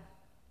 Yeah.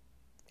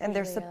 and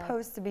they're Usually,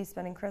 supposed to be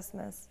spending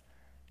Christmas.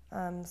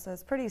 So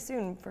it's pretty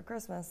soon for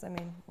Christmas. I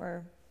mean,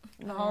 we're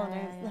in the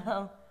holidays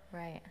now,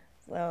 Right.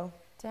 so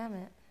Damn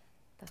it.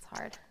 That's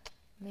hard.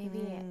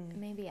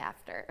 Maybe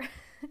after.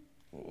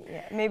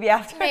 yeah, maybe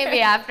after.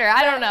 Maybe after.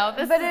 I don't know.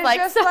 This But is it's like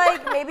just so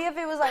like, maybe if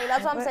it was like,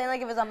 that's what I'm saying, like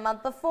if it was a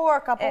month before,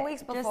 a couple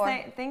weeks before.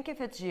 Just think if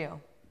it's you.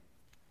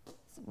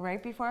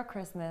 Right before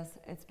Christmas,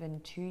 it's been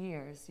 2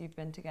 years you've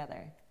been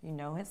together. You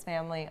know his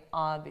family,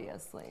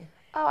 obviously.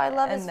 Oh, I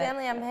love his And then-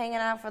 family. I'm hanging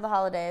out for the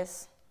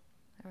holidays.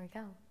 There we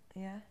go.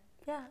 Yeah.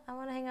 Yeah, I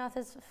want to hang out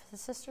with his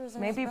sisters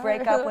and Maybe his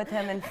break brother. up with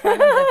him in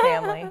front of the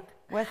family,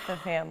 with the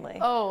family.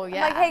 Oh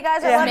yeah. I'm like, hey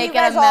guys, I Yeah. love Make you it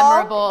guys a all.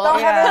 memorable- Don't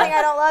Yeah. ever think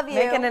I don't love you.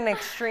 Make it an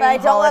extreme But I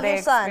don't love holiday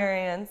your son.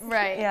 experience.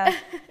 Right. Yeah.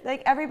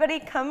 Like everybody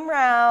come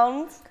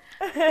round.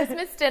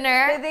 Christmas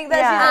dinner. They think that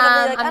Yeah. she's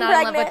gonna be like, I'm I'm not in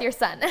pregnant. love with your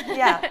son.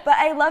 Yeah. But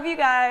I love you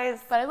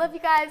guys. But I love you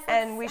guys.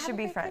 And we Let's should have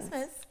a be great friends.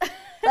 Christmas.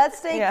 Let's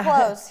stay Yeah.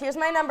 close. Here's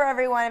my number,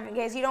 everyone, in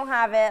case you don't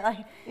have it.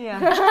 Like, Yeah.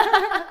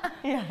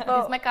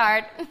 Here's my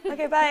card.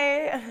 Okay,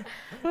 bye.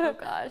 Oh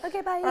gosh.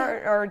 okay, bye.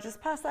 Or just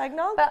pass the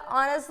eggnog. But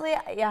honestly,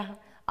 yeah.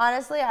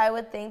 Honestly, I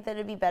would think that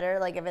it'd be better,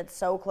 like, if it's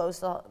so close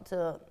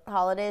to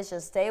holidays,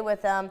 just stay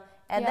with them.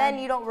 And Yeah. then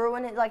you don't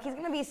ruin it. Like, he's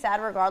going to be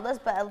sad regardless,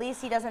 but at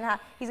least he doesn't have,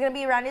 he's going to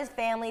be around his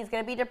family. He's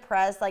going to be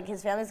depressed. Like,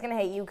 his family's going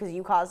to hate you because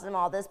you caused him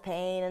all this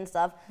pain and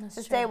stuff.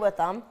 So stay with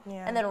them.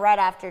 Yeah. And then right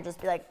after, just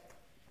be like,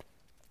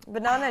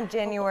 But not in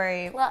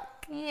January.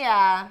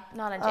 yeah.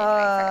 Not on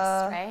January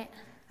 1st, right?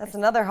 That's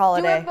another Do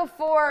holiday. it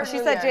before She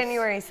New said Year's.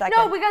 January 2nd.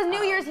 No, because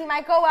New Year's, he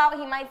might go out,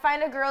 he might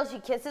find a girl, she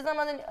kisses him,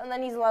 and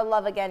then he's in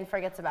love again,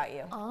 forgets about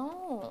you.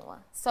 Oh.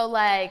 So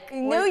like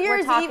New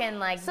Year's we're talking Eve,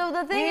 like so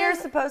the New thing Year's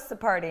is, supposed to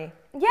party.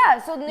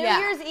 yeah, so New Yeah.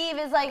 Year's Eve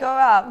is like, Go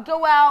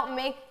out.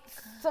 make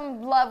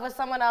some love with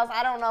someone else.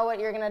 I don't know what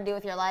you're gonna do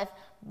with your life.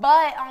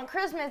 But on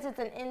Christmas, it's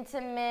an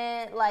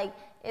intimate, like,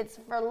 it's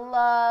for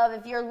love.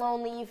 If you're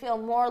lonely, you feel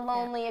more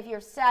lonely. If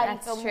you're sad,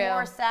 That's you feel true.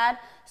 more sad.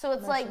 So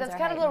it's like, Emotions that's are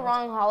kind of the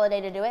heightened. wrong holiday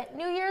to do it.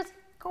 New Year's,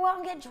 go out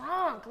and get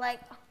drunk.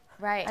 Like,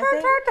 right.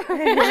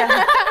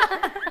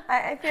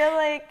 I feel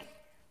like,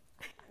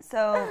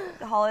 so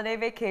the holiday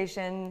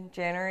vacation,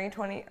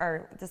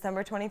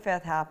 December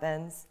 25th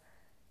happens.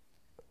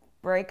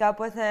 Break up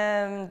with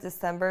him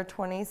December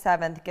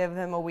 27th. Give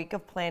him a week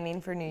of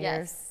planning for New Year's.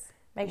 Yes.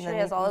 make And sure then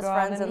he has you all can his go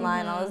out friends and- in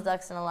line, all his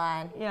ducks in a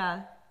line.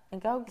 Yeah.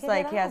 And go It's get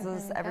like it he has on.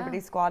 his, There you everybody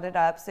go. squatted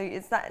up. So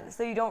it's not,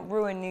 so you don't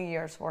ruin New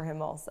Year's for him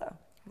also.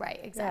 Right,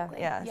 exactly.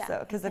 Yeah. So,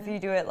 because if you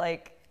do it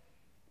like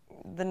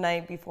the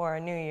night before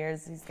New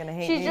Year's, he's going to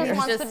hate She New just Year's.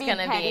 wants to just be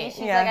gonna petty. be- She's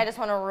Yeah. like, I just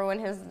want to ruin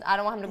his. I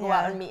don't want him to go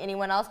out Yeah. and meet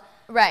anyone else.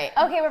 Right.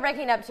 Okay, we're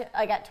breaking up.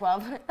 Like at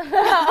 12.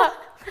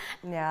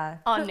 Yeah.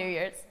 On New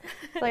Year's.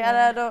 Like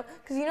I don't,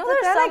 because you know But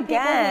there's then some people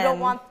who again- don't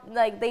want,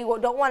 like they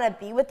don't want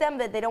to be with them,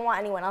 but they don't want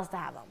anyone else to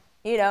have them.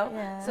 You know.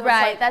 Yeah. So it's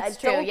Right, like, that's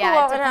true. Don't Yeah, go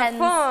out it and have depends.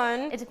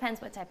 fun. It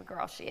depends what type of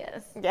girl she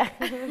is. Yeah.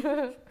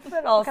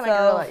 But also,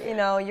 gorilla are you? you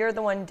know, you're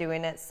the one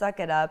doing it. Suck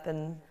it up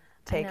and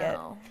take it.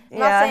 know. I'm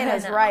not saying I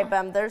it's know. right,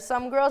 but there's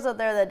some girls out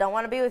there that don't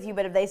want to be with you,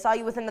 but if they saw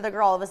you with another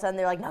girl, all of a sudden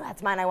they're like, no,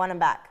 that's mine. I want him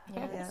back.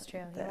 Yeah, that's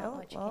true. You Yeah, want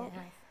what you well, can't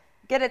have.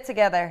 Get it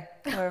together,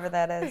 whoever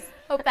that is.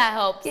 Hope that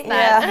helps.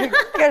 Yeah,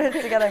 get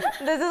it together.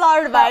 This is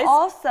our advice.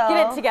 also-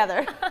 get it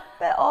together.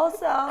 But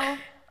also,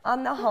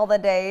 on the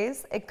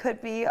holidays, it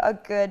could be a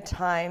good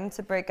time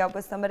to break up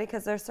with somebody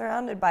because they're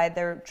surrounded by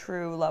their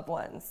true loved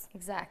ones.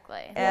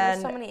 Exactly. Yeah,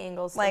 And there's so many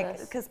angles to like,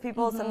 this. because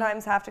people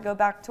sometimes have to go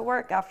back to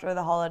work after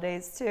the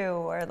holidays too,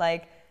 or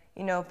like,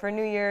 you know, for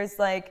New Year's,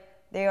 like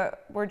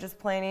we're just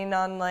planning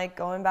on like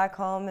going back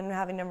home and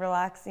having a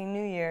relaxing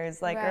New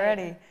Year's like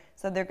already.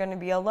 So they're going to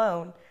be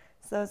alone.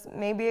 So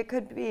maybe it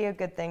could be a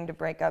good thing to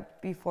break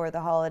up before the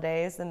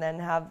holidays and then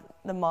have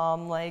the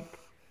mom like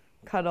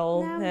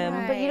cuddle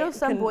him. But you know,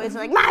 some boys are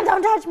like, Mom,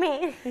 don't touch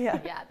me. Yeah,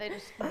 they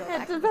just go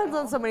back. It depends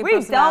on so many We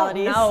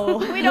personalities. don't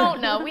know. We don't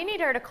know. We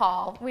need her to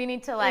call. We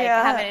need to like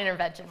have an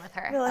intervention with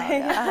her.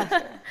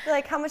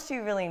 Like, how much do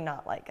you really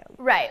not like him?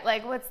 Right.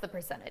 Like, what's the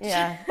percentage?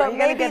 Yeah. But Are you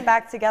going to get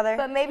back together?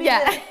 But maybe,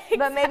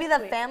 but maybe the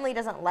family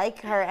doesn't like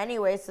her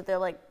anyway, so they're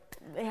like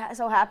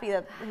so happy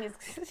that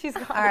she's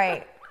gone. All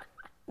right.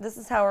 This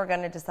is how we're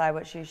going to decide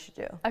what she should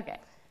do. Okay.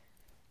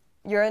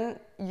 You're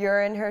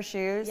in her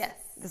shoes. Yes.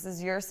 This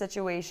is your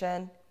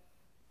situation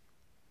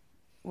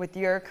with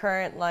your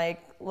current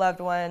like loved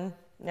one.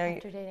 No,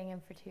 After dating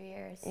him for 2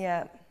 years.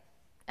 yeah.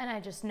 And I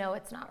just know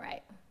it's not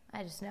right.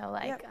 I just know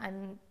like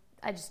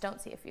I just don't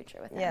see a future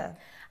with him. Yeah.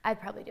 I'd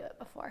probably do it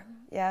before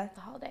Yeah.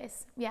 the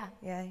holidays. Yeah.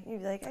 Yeah.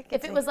 You'd be like, I could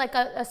If it was like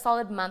a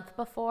solid month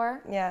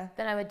before, Yeah.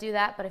 then I would do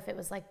that. But if it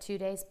was like 2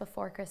 days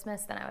before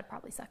Christmas, then I would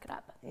probably suck it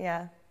up.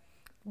 Yeah.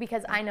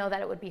 Because I know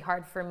that it would be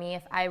hard for me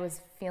if I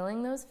was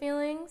feeling those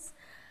feelings.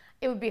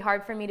 It would be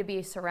hard for me to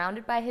be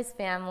surrounded by his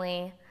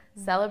family,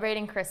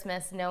 celebrating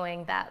Christmas,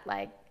 knowing that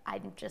like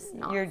I'm just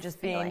not. You're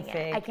just being feeling it.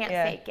 fake. I can't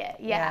Yeah. fake it.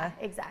 Yeah,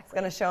 It's exactly.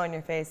 going to show on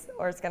your face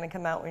or it's going to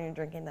come out when you're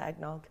drinking the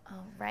eggnog. Oh,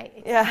 right.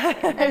 Yeah.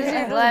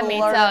 Let me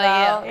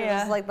tell you. It's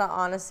just like the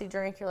honesty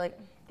drink. You're like,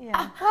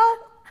 Yeah. well,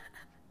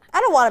 I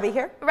don't want to be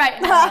here. Right.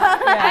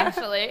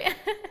 Actually.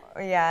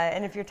 Yeah,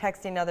 and if you're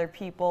texting other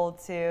people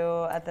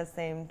too at the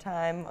same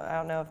time, I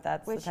don't know if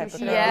that's Which the type you of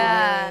should. girl.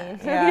 Yeah.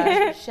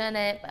 Yeah. You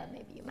shouldn't, but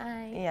maybe you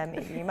might. Yeah,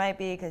 maybe you might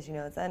be because you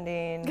know it's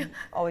ending.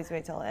 Always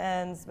wait till it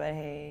ends, but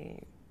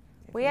hey.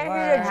 We aren't you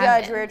here to are-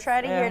 judge. We're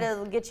trying to Yeah.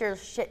 here to get your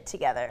shit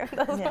together.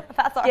 Yeah.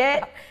 That's our Get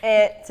job.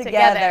 it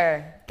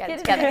together. Get Get it it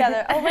together.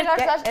 together. Oh my gosh,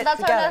 Get that's it our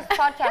together. next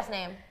podcast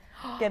name.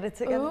 Get it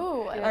together.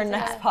 Ooh, Our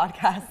next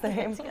podcast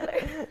name. Just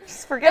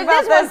If forget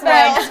about this this one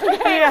one.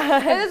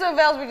 fails, if this one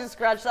fails, we just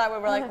scratch that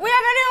one. We're like, we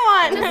have a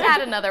new one. Just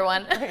add another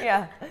one.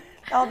 Yeah.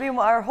 That'll be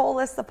our whole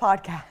list of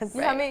podcasts.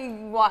 How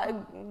many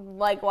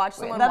watch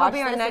someone That'll watch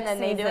be our this next and then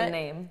they do season it?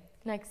 name.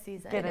 Next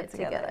season. Get it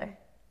together.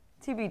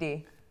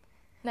 TBD.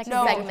 Next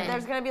No, segment.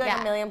 there's gonna be like Yeah.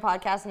 a million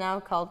podcasts now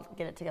called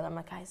Get It Together. I'm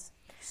like, guys,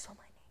 you stole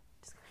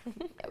my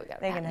name. Yeah, we got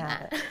They can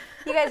have it.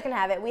 You guys can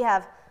have it. We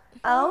have.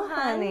 Oh,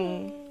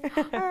 honey.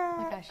 Oh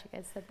my gosh, you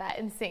guys said that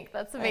in sync.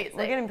 That's amazing.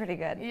 We're getting pretty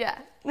good. Yeah.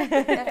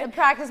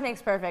 Practice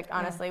makes perfect.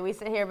 Honestly, we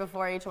sit here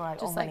before each one like,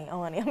 Just oh honey, like-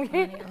 oh honey,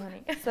 Honey,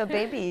 honey. So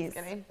babies.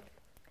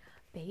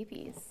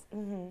 Babies.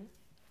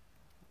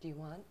 Do you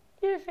want?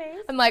 Your face.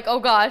 I'm like, oh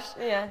gosh.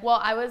 Yeah. Well,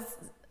 I was.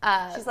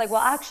 She's like,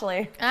 well,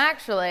 actually.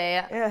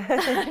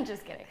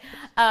 Just kidding.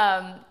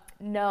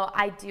 No,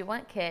 I do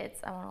want kids.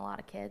 I want a lot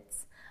of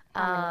kids.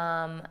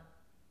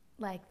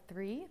 Like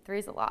 3. 3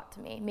 is a lot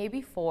to me.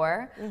 Maybe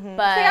 4.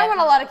 But See, I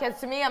want a lot of kids.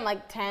 To me, I'm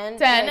like 10.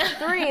 10. Like,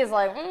 3 is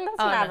like, that's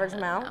Oh, an no, average no,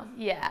 amount. no.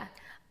 Yeah.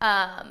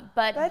 But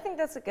But I think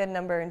that's a good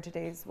number in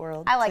today's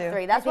world. I like too.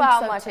 3. That's think how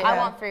so, much too. I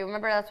want 3.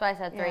 Remember, that's why I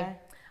said 3. Yeah.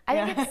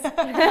 I think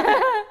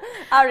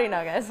it's I already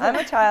know, guys. I'm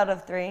a child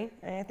of 3,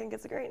 and I think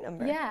it's a great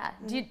number. yeah.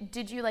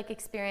 Did you like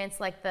experience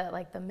like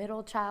the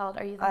middle child?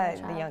 Are you the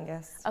middle child? The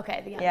youngest.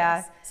 Okay, the youngest.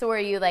 Yeah. So were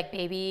you like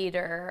babied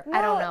or I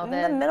don't know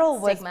the middle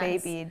was stigmas?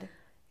 babied.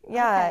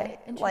 Yeah, Okay,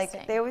 like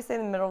interesting. they always say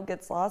the middle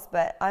gets lost,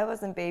 but I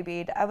wasn't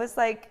babied. I was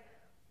like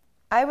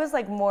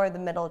more the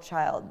middle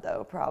child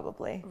though,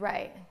 probably.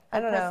 Right.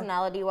 I don't know.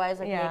 Personality-wise,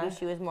 like Yeah. maybe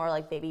she was more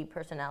like baby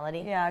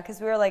personality. Yeah, because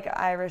we were like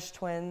Irish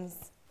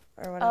twins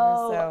or whatever.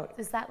 Oh, So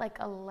is that like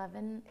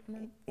 11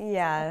 months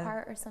yeah,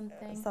 apart or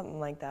something? something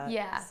like that.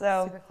 Yeah.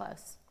 So super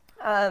close.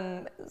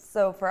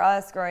 so for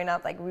us growing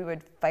up, like we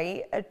would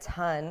fight a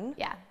ton.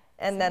 Yeah.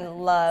 And Same then with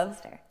my love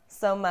sister.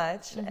 so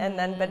much, and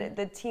then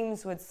the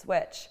teams would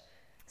switch.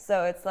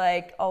 So it's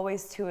like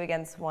always 2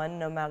 against 1,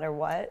 no matter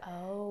what.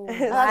 Oh,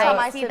 That's how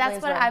my see, that's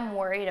siblings what were. I'm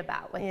worried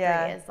about with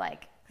Yeah. 3 is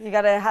like, You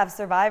gotta have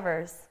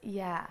survivors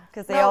yeah.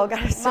 because they all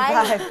gotta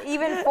survive.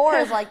 Even 4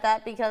 is like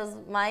that because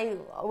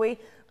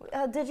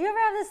did you ever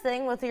have this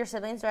thing with your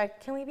siblings where like,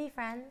 can we be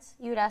friends?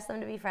 You would ask them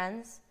to be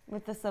friends.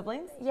 With the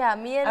siblings? Yeah,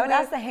 me and I would my-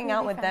 ask to hang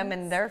out with them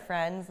and their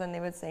friends, and they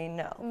would say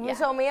no. Yeah.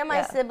 So me and my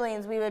Yeah.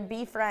 siblings, we would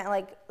be friends.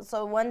 Like,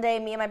 so one day,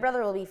 me and my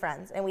brother will be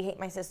friends, and we hate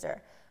my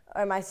sister,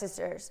 or my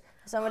sisters.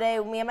 Some day,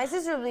 me and my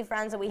sister will be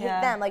friends, and we hate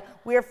Yeah. them. Like,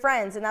 we're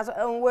friends, and that's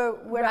we're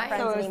not Right.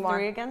 friends So it was anymore.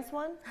 3 against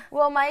 1?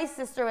 Well, my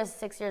sister was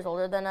 6 years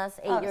older than us,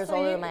 8 years so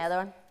older you- than my other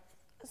one.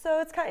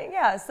 So it's kind of,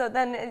 yeah, so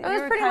then It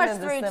was pretty much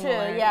 3 too,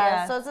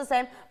 yeah. So it's the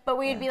same. But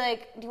we'd be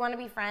like, do you want to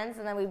be friends?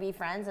 And then we'd be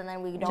friends, and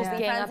then we don't Just be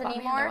gang friends up on the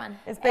other anymore. one.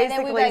 it's And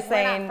then we'd be basically like, we're not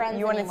saying, friends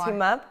you want to anymore.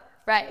 team up?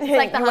 Right. It's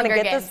like the You wanna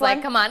Hunger get Games. this Like,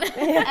 one? come on.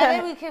 And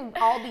then we could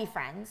all be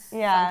friends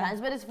Yeah. sometimes.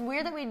 But it's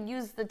weird that we'd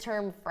use the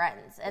term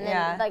friends. And then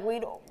Yeah. like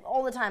we'd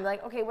all the time be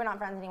like, okay, we're not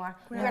friends anymore.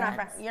 You're not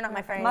friends. You're not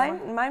my friend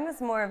anymore. Mine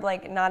was more of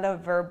like not a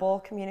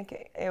verbal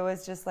communicate. It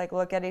was just like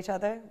look at each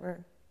other.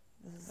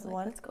 This is We're the like,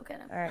 one? let's go get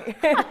him. All right. You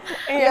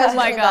guys Oh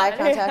my just made eye God.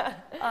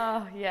 contact.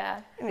 Oh,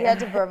 yeah. You had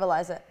to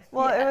verbalize it.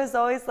 Well, it was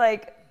always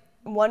like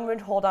one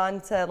would hold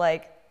on to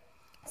like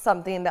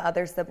something the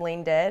other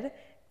sibling did.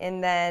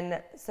 And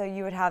then, so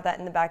you would have that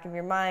in the back of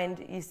your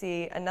mind. You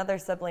see another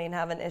sibling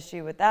have an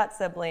issue with that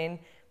sibling.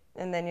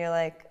 And then you're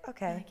like,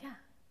 okay, Like, yeah.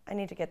 I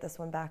need to get this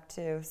one back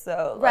too.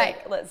 So Right.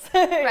 like, let's.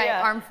 Right,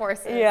 yeah. armed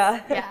forces.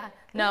 Yeah. Yeah.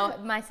 No,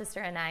 my sister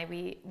and I,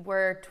 we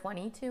were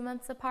 22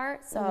 months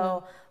apart,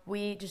 so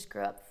we just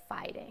grew up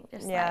fighting,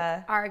 just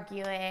like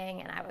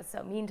arguing, and I was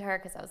so mean to her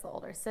because I was the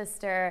older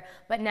sister.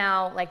 But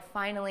now, like,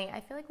 finally, I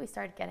feel like we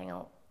started getting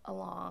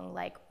along,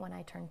 like, when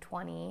I turned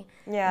 20,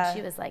 and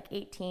she was like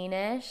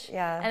 18-ish.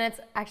 Yeah. And it's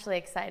actually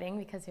exciting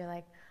because you're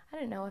like, I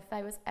didn't know if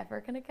I was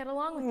ever going to get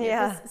along with you.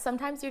 Yeah. 'Cause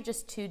sometimes you're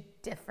just two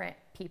different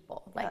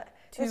people. Like,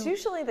 It's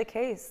usually the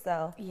case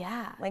though.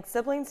 yeah. Like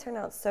siblings turn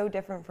out so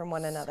different from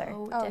one another.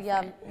 So Oh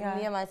different. yeah,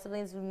 me and my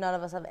siblings, none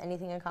of us have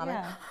anything in common.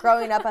 Yeah.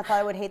 Growing up, I thought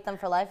I would hate them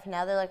for life.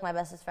 Now they're like my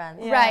bestest friends.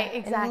 Yeah. Right,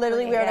 exactly. And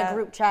literally, we're in Yeah. a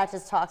group chat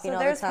just talking So all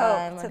the there's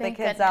time. hope to the Thank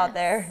kids out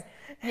goodness. there.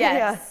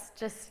 Yes,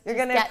 just You're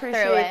just gonna get through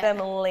appreciate it. them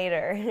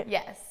later.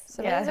 Yes.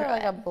 Siblings Yeah. are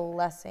like a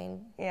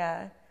blessing.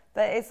 Yeah.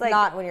 But it's like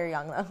Not when you're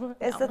young though.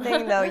 it's the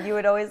thing though, you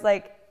would always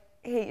like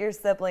hate your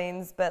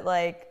siblings, but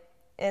like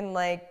in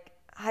like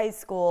high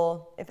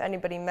school, if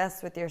anybody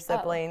messed with your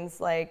siblings,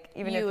 like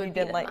even You if you would beat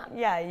didn't them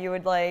like up. you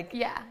would like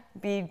Yeah.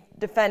 be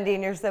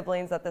defending your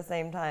siblings at the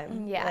same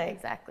time. Yeah, Like,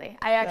 exactly.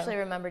 I actually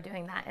remember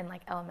doing that in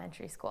like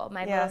elementary school.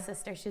 My Yeah. little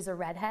sister, she's a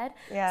redhead,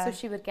 Yeah. so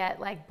she would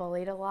get like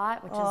bullied a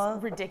lot, which Aw.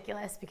 is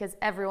ridiculous because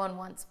everyone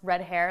wants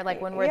red hair.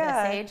 Like when we're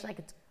Yeah. this age, like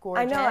it's I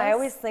gorgeous. know, I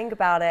always think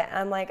about it.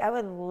 I'm like, I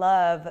would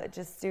love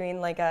just doing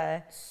like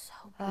a so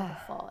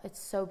beautiful. It's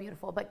so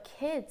beautiful. But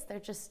kids, they're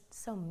just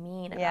so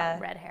mean Yeah.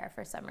 about red hair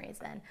for some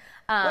reason.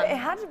 But it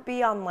had to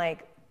be on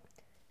like,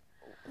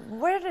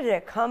 where did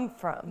it come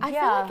from? I feel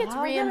Yeah, like it's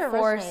how did it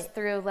reinforced originate?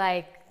 through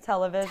like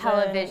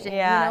Television.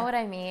 Yeah. You know what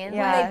I mean?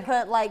 Yeah. When they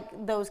put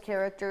like those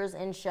characters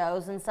in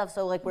shows and stuff,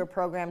 so like we're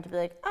programmed to be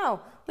like,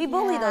 oh, we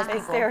bully those Yeah. They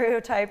people.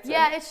 stereotyped.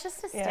 Yeah, it's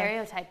just a Yeah.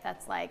 stereotype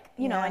that's like,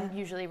 you know, Yeah. and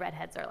usually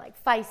redheads are like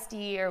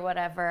feisty or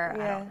whatever. I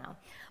Yeah. don't know.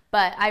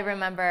 But I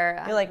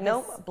remember. You're like,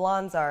 nope,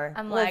 blondes are.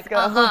 I'm Let's like,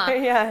 go.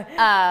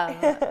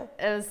 yeah.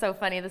 It was so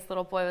funny. This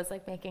little boy was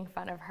like making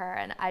fun of her.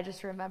 And I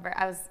just remember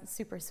I was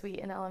super sweet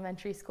in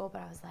elementary school,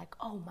 but I was like,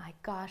 oh my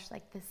gosh,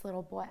 like this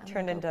little boy. I'm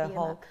Turned gonna go into beat him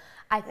up. Hulk.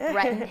 I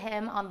threatened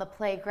him on the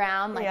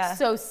playground, like Yeah.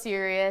 so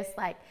serious.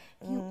 Like,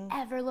 if you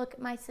ever look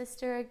at my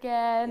sister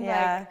again,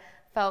 Yeah. like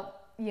felt,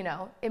 you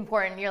know,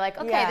 important. You're like,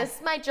 okay, Yeah. this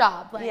is my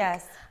job. Like,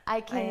 Yes.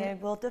 I can. I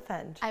will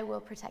defend. I will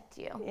protect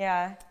you.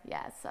 Yeah.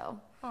 Yeah, so.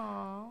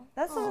 Aww.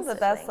 That's some Aw, of the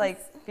best siblings.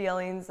 like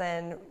feelings,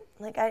 and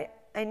like I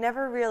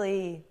never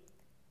really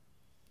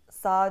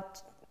saw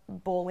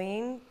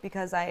bullying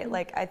because I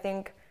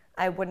think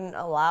I wouldn't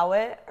allow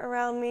it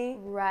around me.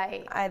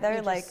 Right. Either,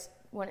 You like- just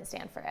wouldn't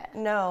stand for it.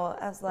 No,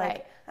 I was like,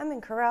 Right. I'm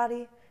in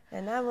karate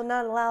and I will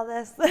not allow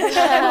this.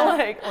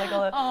 like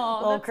a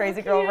little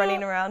crazy girl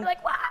running around. You're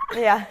like, wow.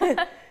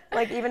 Yeah.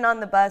 Like even on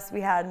the bus,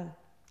 we had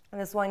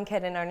this one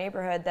kid in our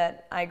neighborhood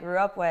that I grew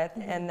up with,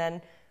 and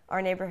then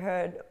our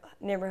neighborhood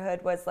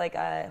was like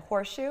a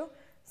horseshoe.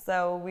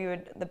 So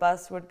the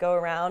bus would go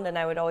around, and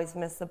I would always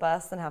miss the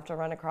bus and have to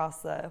run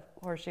across the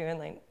horseshoe and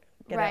like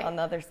get Right. it on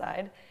the other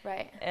side.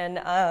 Right.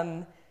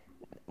 And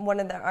one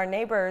of our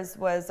neighbors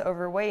was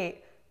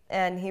overweight,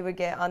 and he would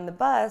get on the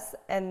bus,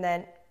 and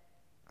then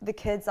the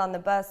kids on the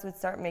bus would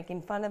start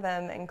making fun of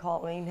him and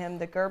calling him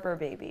the Gerber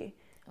baby.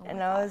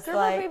 And I was Gerber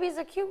like, babies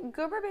are cute.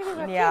 Gerber babies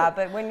are yeah, cute.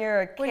 but when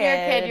you're a kid, When you're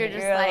a kid, you're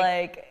just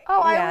like, Oh,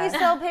 I yeah. always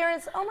tell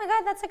parents, oh my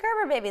God, that's a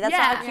Gerber baby. That's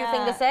Yeah. not a cute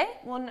thing to say.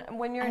 Well,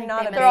 when you're think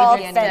not they a meant They're all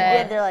baby understand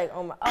offended. it. They're like,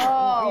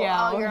 oh,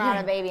 Yeah. oh, you're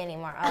not a baby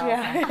anymore. Oh,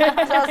 okay.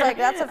 So I was like,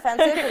 that's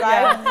offensive because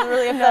I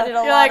really offended a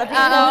You're lot like,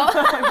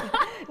 of people.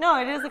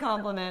 No, it is a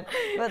compliment.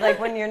 But like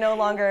when you're no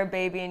longer a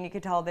baby and you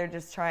could tell they're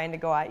just trying to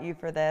go at you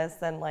for this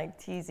and like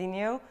teasing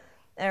you.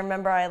 And I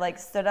remember I like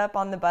stood up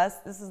on the bus.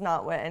 This is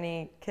not what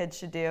any kid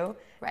should do.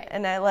 Right.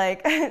 And I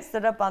like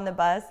stood up on the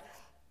bus.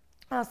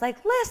 I was like,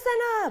 listen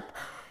up.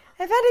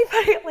 If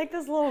anybody, like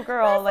this little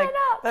girl, Listen like,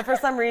 up. but for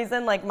some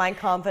reason, like my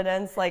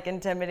confidence like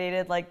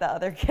intimidated like the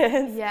other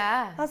kids.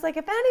 Yeah. I was like,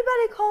 if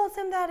anybody calls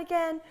him that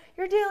again,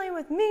 you're dealing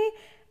with me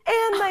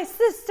and my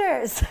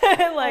sisters.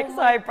 Like, so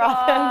I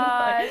brought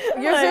them.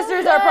 Like, Your like-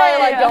 sisters are probably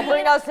like, don't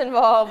bring us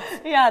involved.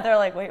 Yeah, they're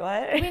like, wait,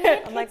 what? We need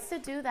kids to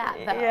do that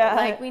though. Yeah.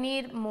 Like we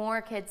need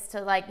more kids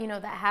to like, you know,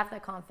 that have the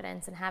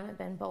confidence and haven't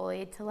been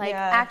bullied to like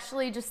Yeah.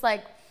 actually just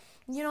like,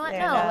 you know what?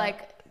 Stand No, up.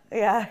 like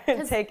Yeah,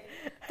 'cause take.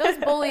 those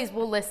bullies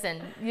will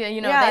listen. You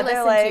know, Yeah, they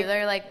they're listen to like- you.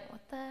 They're like,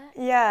 what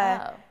the?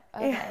 Yeah. Oh,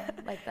 okay. Yeah.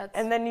 Like that's.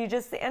 And then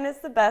and it's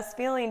the best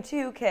feeling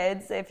too,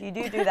 kids, if you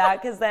do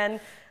that, because then,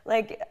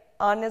 like,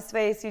 on his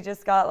face, you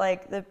just got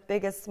like the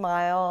biggest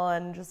smile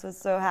and just was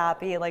so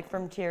happy, like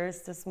from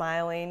tears to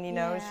smiling. You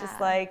know, it's just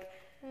Yeah. like,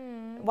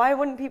 why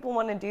wouldn't people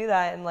want to do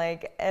that in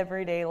like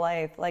everyday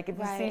life? Like if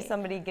you see Right.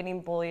 somebody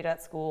getting bullied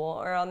at school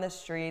or on the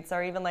streets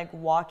or even like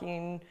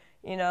walking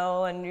you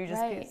know, and you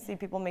just see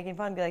people making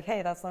fun and be like,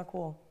 hey, that's not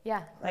cool.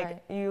 Yeah.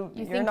 Like you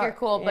think you're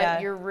cool,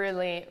 but you're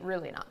really,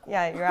 really not cool.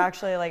 Yeah, you're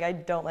actually like, I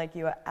don't like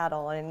you at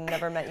all. I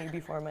never met you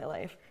before in my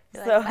life.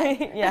 So,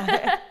 like,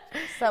 yeah.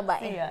 So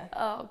bye. Yeah.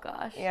 Oh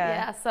gosh.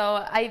 Yeah.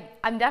 So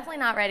I'm definitely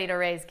not ready to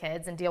raise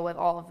kids and deal with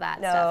all of that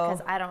stuff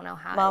because I don't know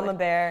how. Mama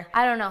bear.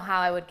 I don't know how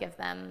I would give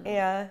them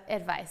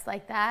advice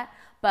like that.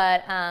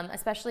 But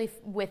especially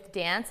with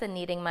dance and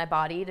needing my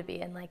body to be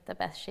in like the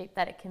best shape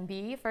that it can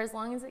be for as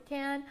long as it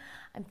can,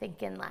 I'm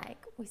thinking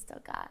like we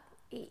still got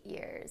 8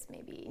 years,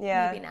 maybe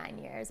 9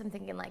 years. I'm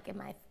thinking like in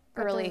my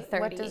early 30s.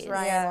 What does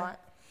Ryan want?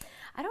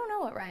 I don't know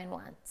what Ryan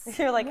wants.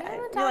 You're like,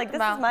 this is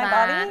my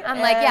body. I'm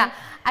like, yeah.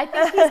 I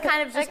think he's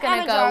kind of just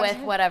gonna go with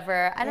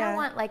whatever. I don't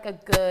want like a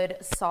good,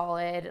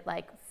 solid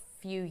like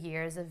few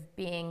years of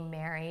being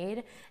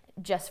married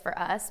just for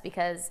us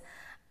because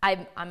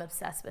I'm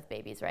obsessed with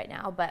babies right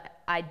now, but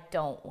I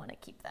don't want to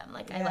keep them.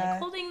 Like I like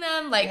holding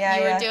them, like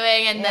you were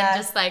doing, and then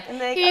just like,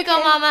 here you go,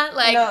 mama.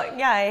 Like,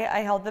 I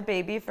held the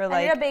baby for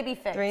like a baby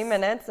fix. 3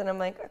 minutes, and I'm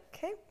like,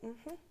 okay.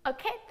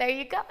 Okay, there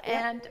you go,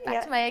 and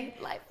back to my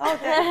life. Oh,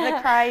 the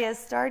cry is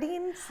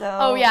starting, so.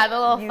 Oh yeah, the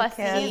little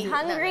fussy. She's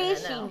hungry. No.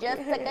 She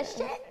just took a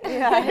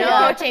shit.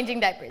 No changing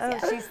diapers.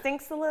 Oh, she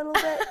stinks a little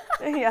bit.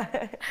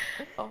 Yeah.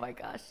 Oh my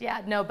gosh,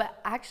 yeah. No, but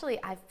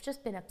actually, I've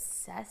just been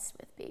obsessed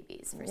with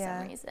babies for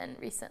some reason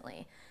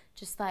recently.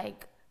 Just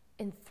like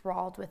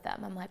enthralled with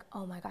them. I'm like,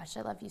 oh my gosh,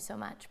 I love you so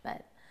much,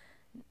 but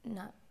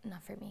not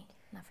for me.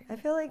 Not for me. I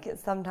feel like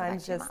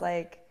sometimes just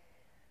like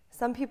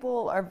some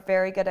people are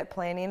very good at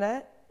planning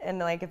it. And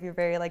like if you're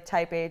very like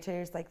type A,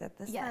 you're just like at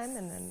this time,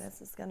 and then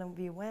this is gonna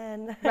be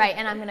when. Right,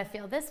 and I'm gonna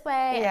feel this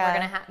way, and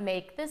we're gonna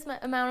make this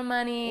amount of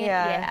money.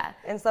 Yeah.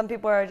 And some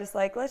people are just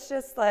like, let's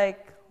just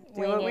like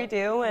do what we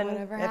do, and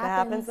if it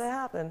happens, it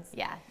happens.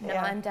 Yeah. No,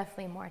 I'm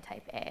definitely more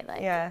type A,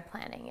 like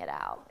planning it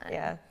out.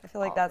 I feel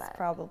like that's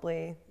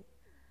probably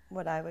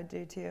what I would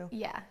do too.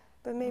 Yeah.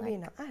 But maybe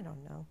not. I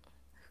don't know.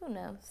 Who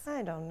knows?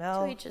 I don't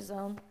know. To each his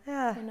own.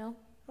 Yeah. You know.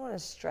 I don't want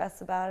to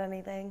stress about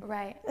anything.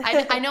 Right.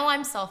 I know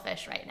I'm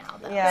selfish right now,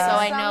 though. Yeah. So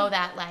I know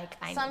that, like,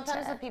 I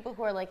sometimes the people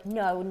who are like,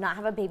 no, not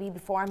have a baby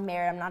before I'm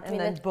married, I'm not doing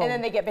this, and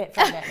then they get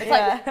pregnant. It's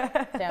like,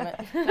 damn it.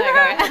 And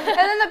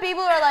then the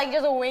people who are like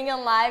just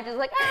winging life, just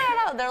like,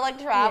 I don't know. They're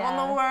like traveling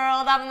the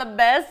world, having the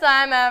best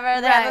time ever.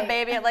 They have a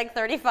baby at like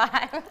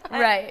 35.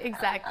 Right,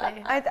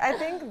 exactly. I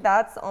think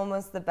that's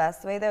almost the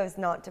best way, though, is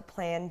not to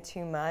plan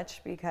too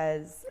much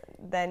because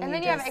then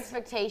you have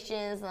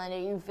expectations, and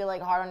then you feel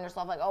like hard on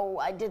yourself, like, oh,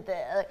 I did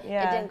this. It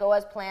didn't go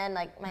as planned.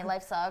 Like my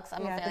life sucks.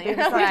 I'm a failure.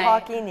 The baby's not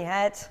talking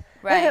yet.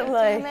 Right.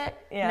 Like, damn it.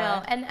 Yeah.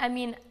 No, and I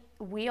mean,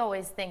 we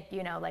always think,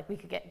 you know, like we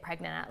could get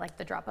pregnant at like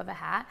the drop of a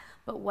hat.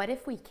 But what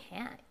if we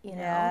can't? You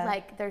know,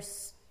 like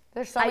there's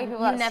so many people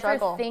that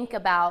struggle. You never think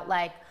about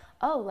like,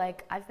 oh,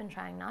 like I've been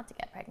trying not to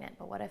get pregnant,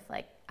 but what if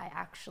like I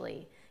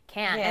actually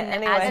can't? Yeah, and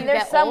anyway. as and you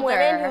there's get some older,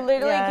 women who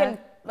literally can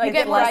like you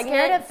get more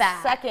scared of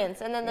that.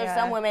 Seconds, and then there's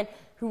some women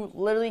who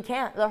literally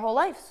can't their whole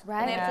lives.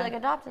 Right. And they have to like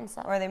adopt and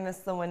stuff. Or they miss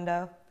the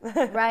window.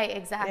 Right,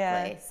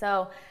 exactly.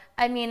 So,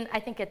 I mean, I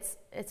think it's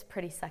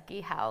pretty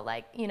sucky how,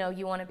 like, you know,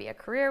 you want to be a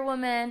career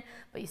woman,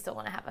 but you still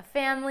want to have a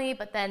family,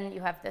 but then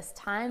you have this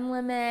time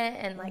limit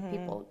and, like,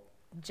 people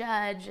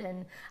judge.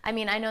 And, I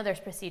mean, I know there's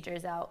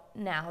procedures out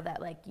now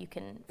that, like, you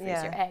can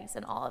freeze your eggs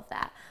and all of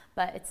that,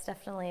 but it's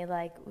definitely,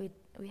 like,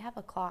 we have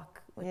a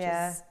clock, which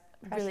is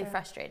really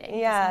frustrating.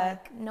 Yeah.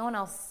 Like, no one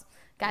else,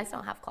 guys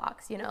don't have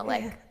clocks, you know,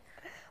 like.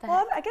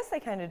 Well, I guess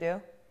they kind of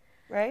do,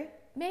 right?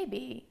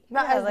 Maybe.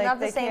 Not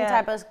the same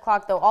type of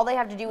clock, though. All they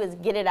have to do is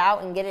get it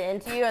out and get it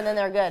into you, and then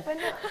they're good. But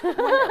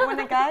no, when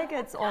a guy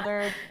gets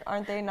older,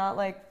 aren't they not,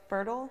 like,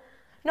 fertile?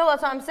 No,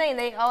 that's what I'm saying.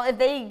 If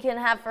they can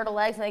have fertile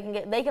eggs,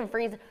 and they can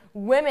freeze.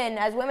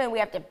 As women, we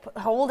have to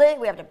hold it.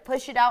 We have to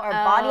push it out. Our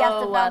body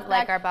has to bounce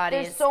back. Our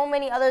bodies. There's so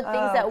many other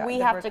things that we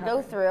have to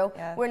go through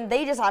when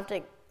they just have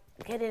to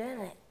get it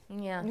in it.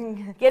 Yeah.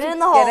 Get it in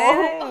the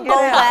hole. Go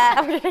back.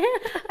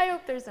 I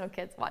hope there's no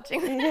kids watching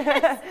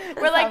this.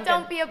 We're like,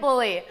 don't be a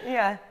bully.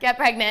 Yeah. Get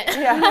pregnant.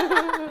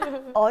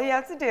 Yeah. All you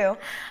have to do.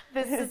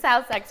 This is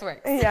how sex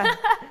works. Yeah.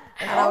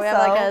 And also, we have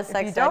like a sex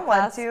if you don't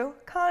class. want to,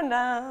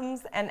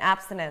 condoms and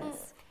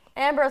abstinence.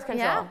 And birth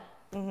control.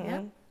 Yeah. Mm-hmm.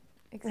 Yeah.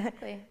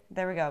 Exactly.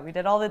 There we go. We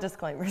did all the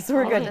disclaimers.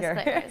 We're good here.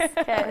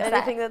 Okay,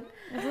 anything that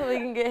we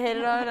can get hit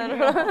on? I don't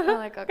know. I'm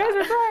like, oh,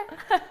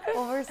 guys,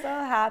 Well, we're so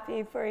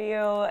happy for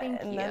you.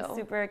 Thank you. That's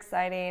super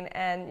exciting.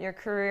 And your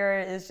career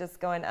is just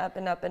going up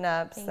and up and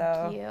up. Thank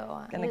so you.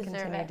 Going to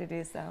continue to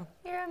do so.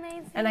 You're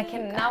amazing. And I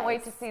cannot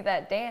wait to see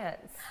that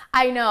dance.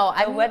 I know.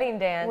 The wedding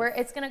dance.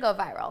 It's going to go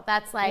viral.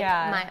 That's like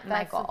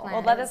my goal.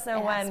 Well, let us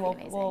know when.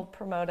 We'll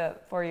promote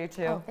it for you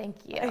too. Oh, thank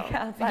you.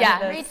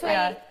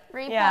 Retweet,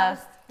 repost. Yeah.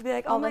 Be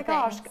like, oh my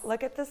gosh,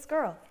 look at this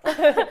girl. We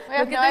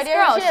have no idea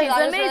girl. who she is.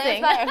 She's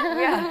amazing.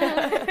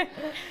 Yeah.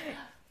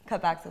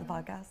 Cut back to the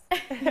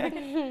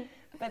podcast.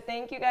 But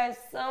thank you guys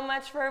so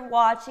much for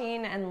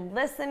watching and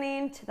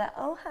listening to the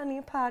Oh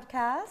Honey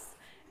podcast.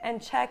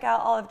 And check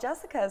out all of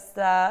Jessica's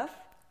stuff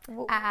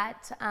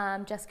at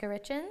Jessica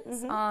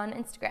Richens on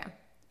Instagram.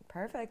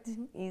 Perfect.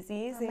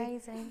 Easy.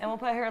 Amazing. And we'll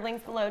put her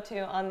links below too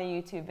on the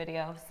YouTube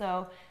video.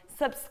 So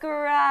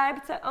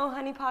subscribe to Oh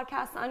Honey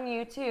Podcast on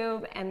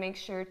YouTube and make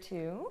sure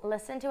to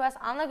listen to us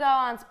on the go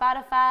on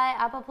Spotify,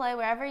 Apple Play,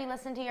 wherever you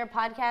listen to your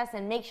podcast,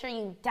 and make sure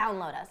you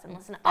download us and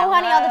listen to Oh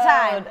Honey all the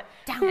time.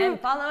 And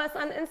follow us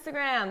on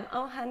Instagram,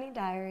 Oh Honey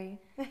Diary.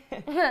 Love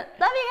you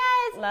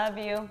guys. Love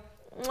you.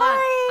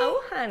 Bye.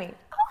 Oh honey.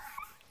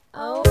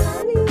 Oh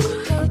honey.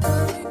 Oh honey.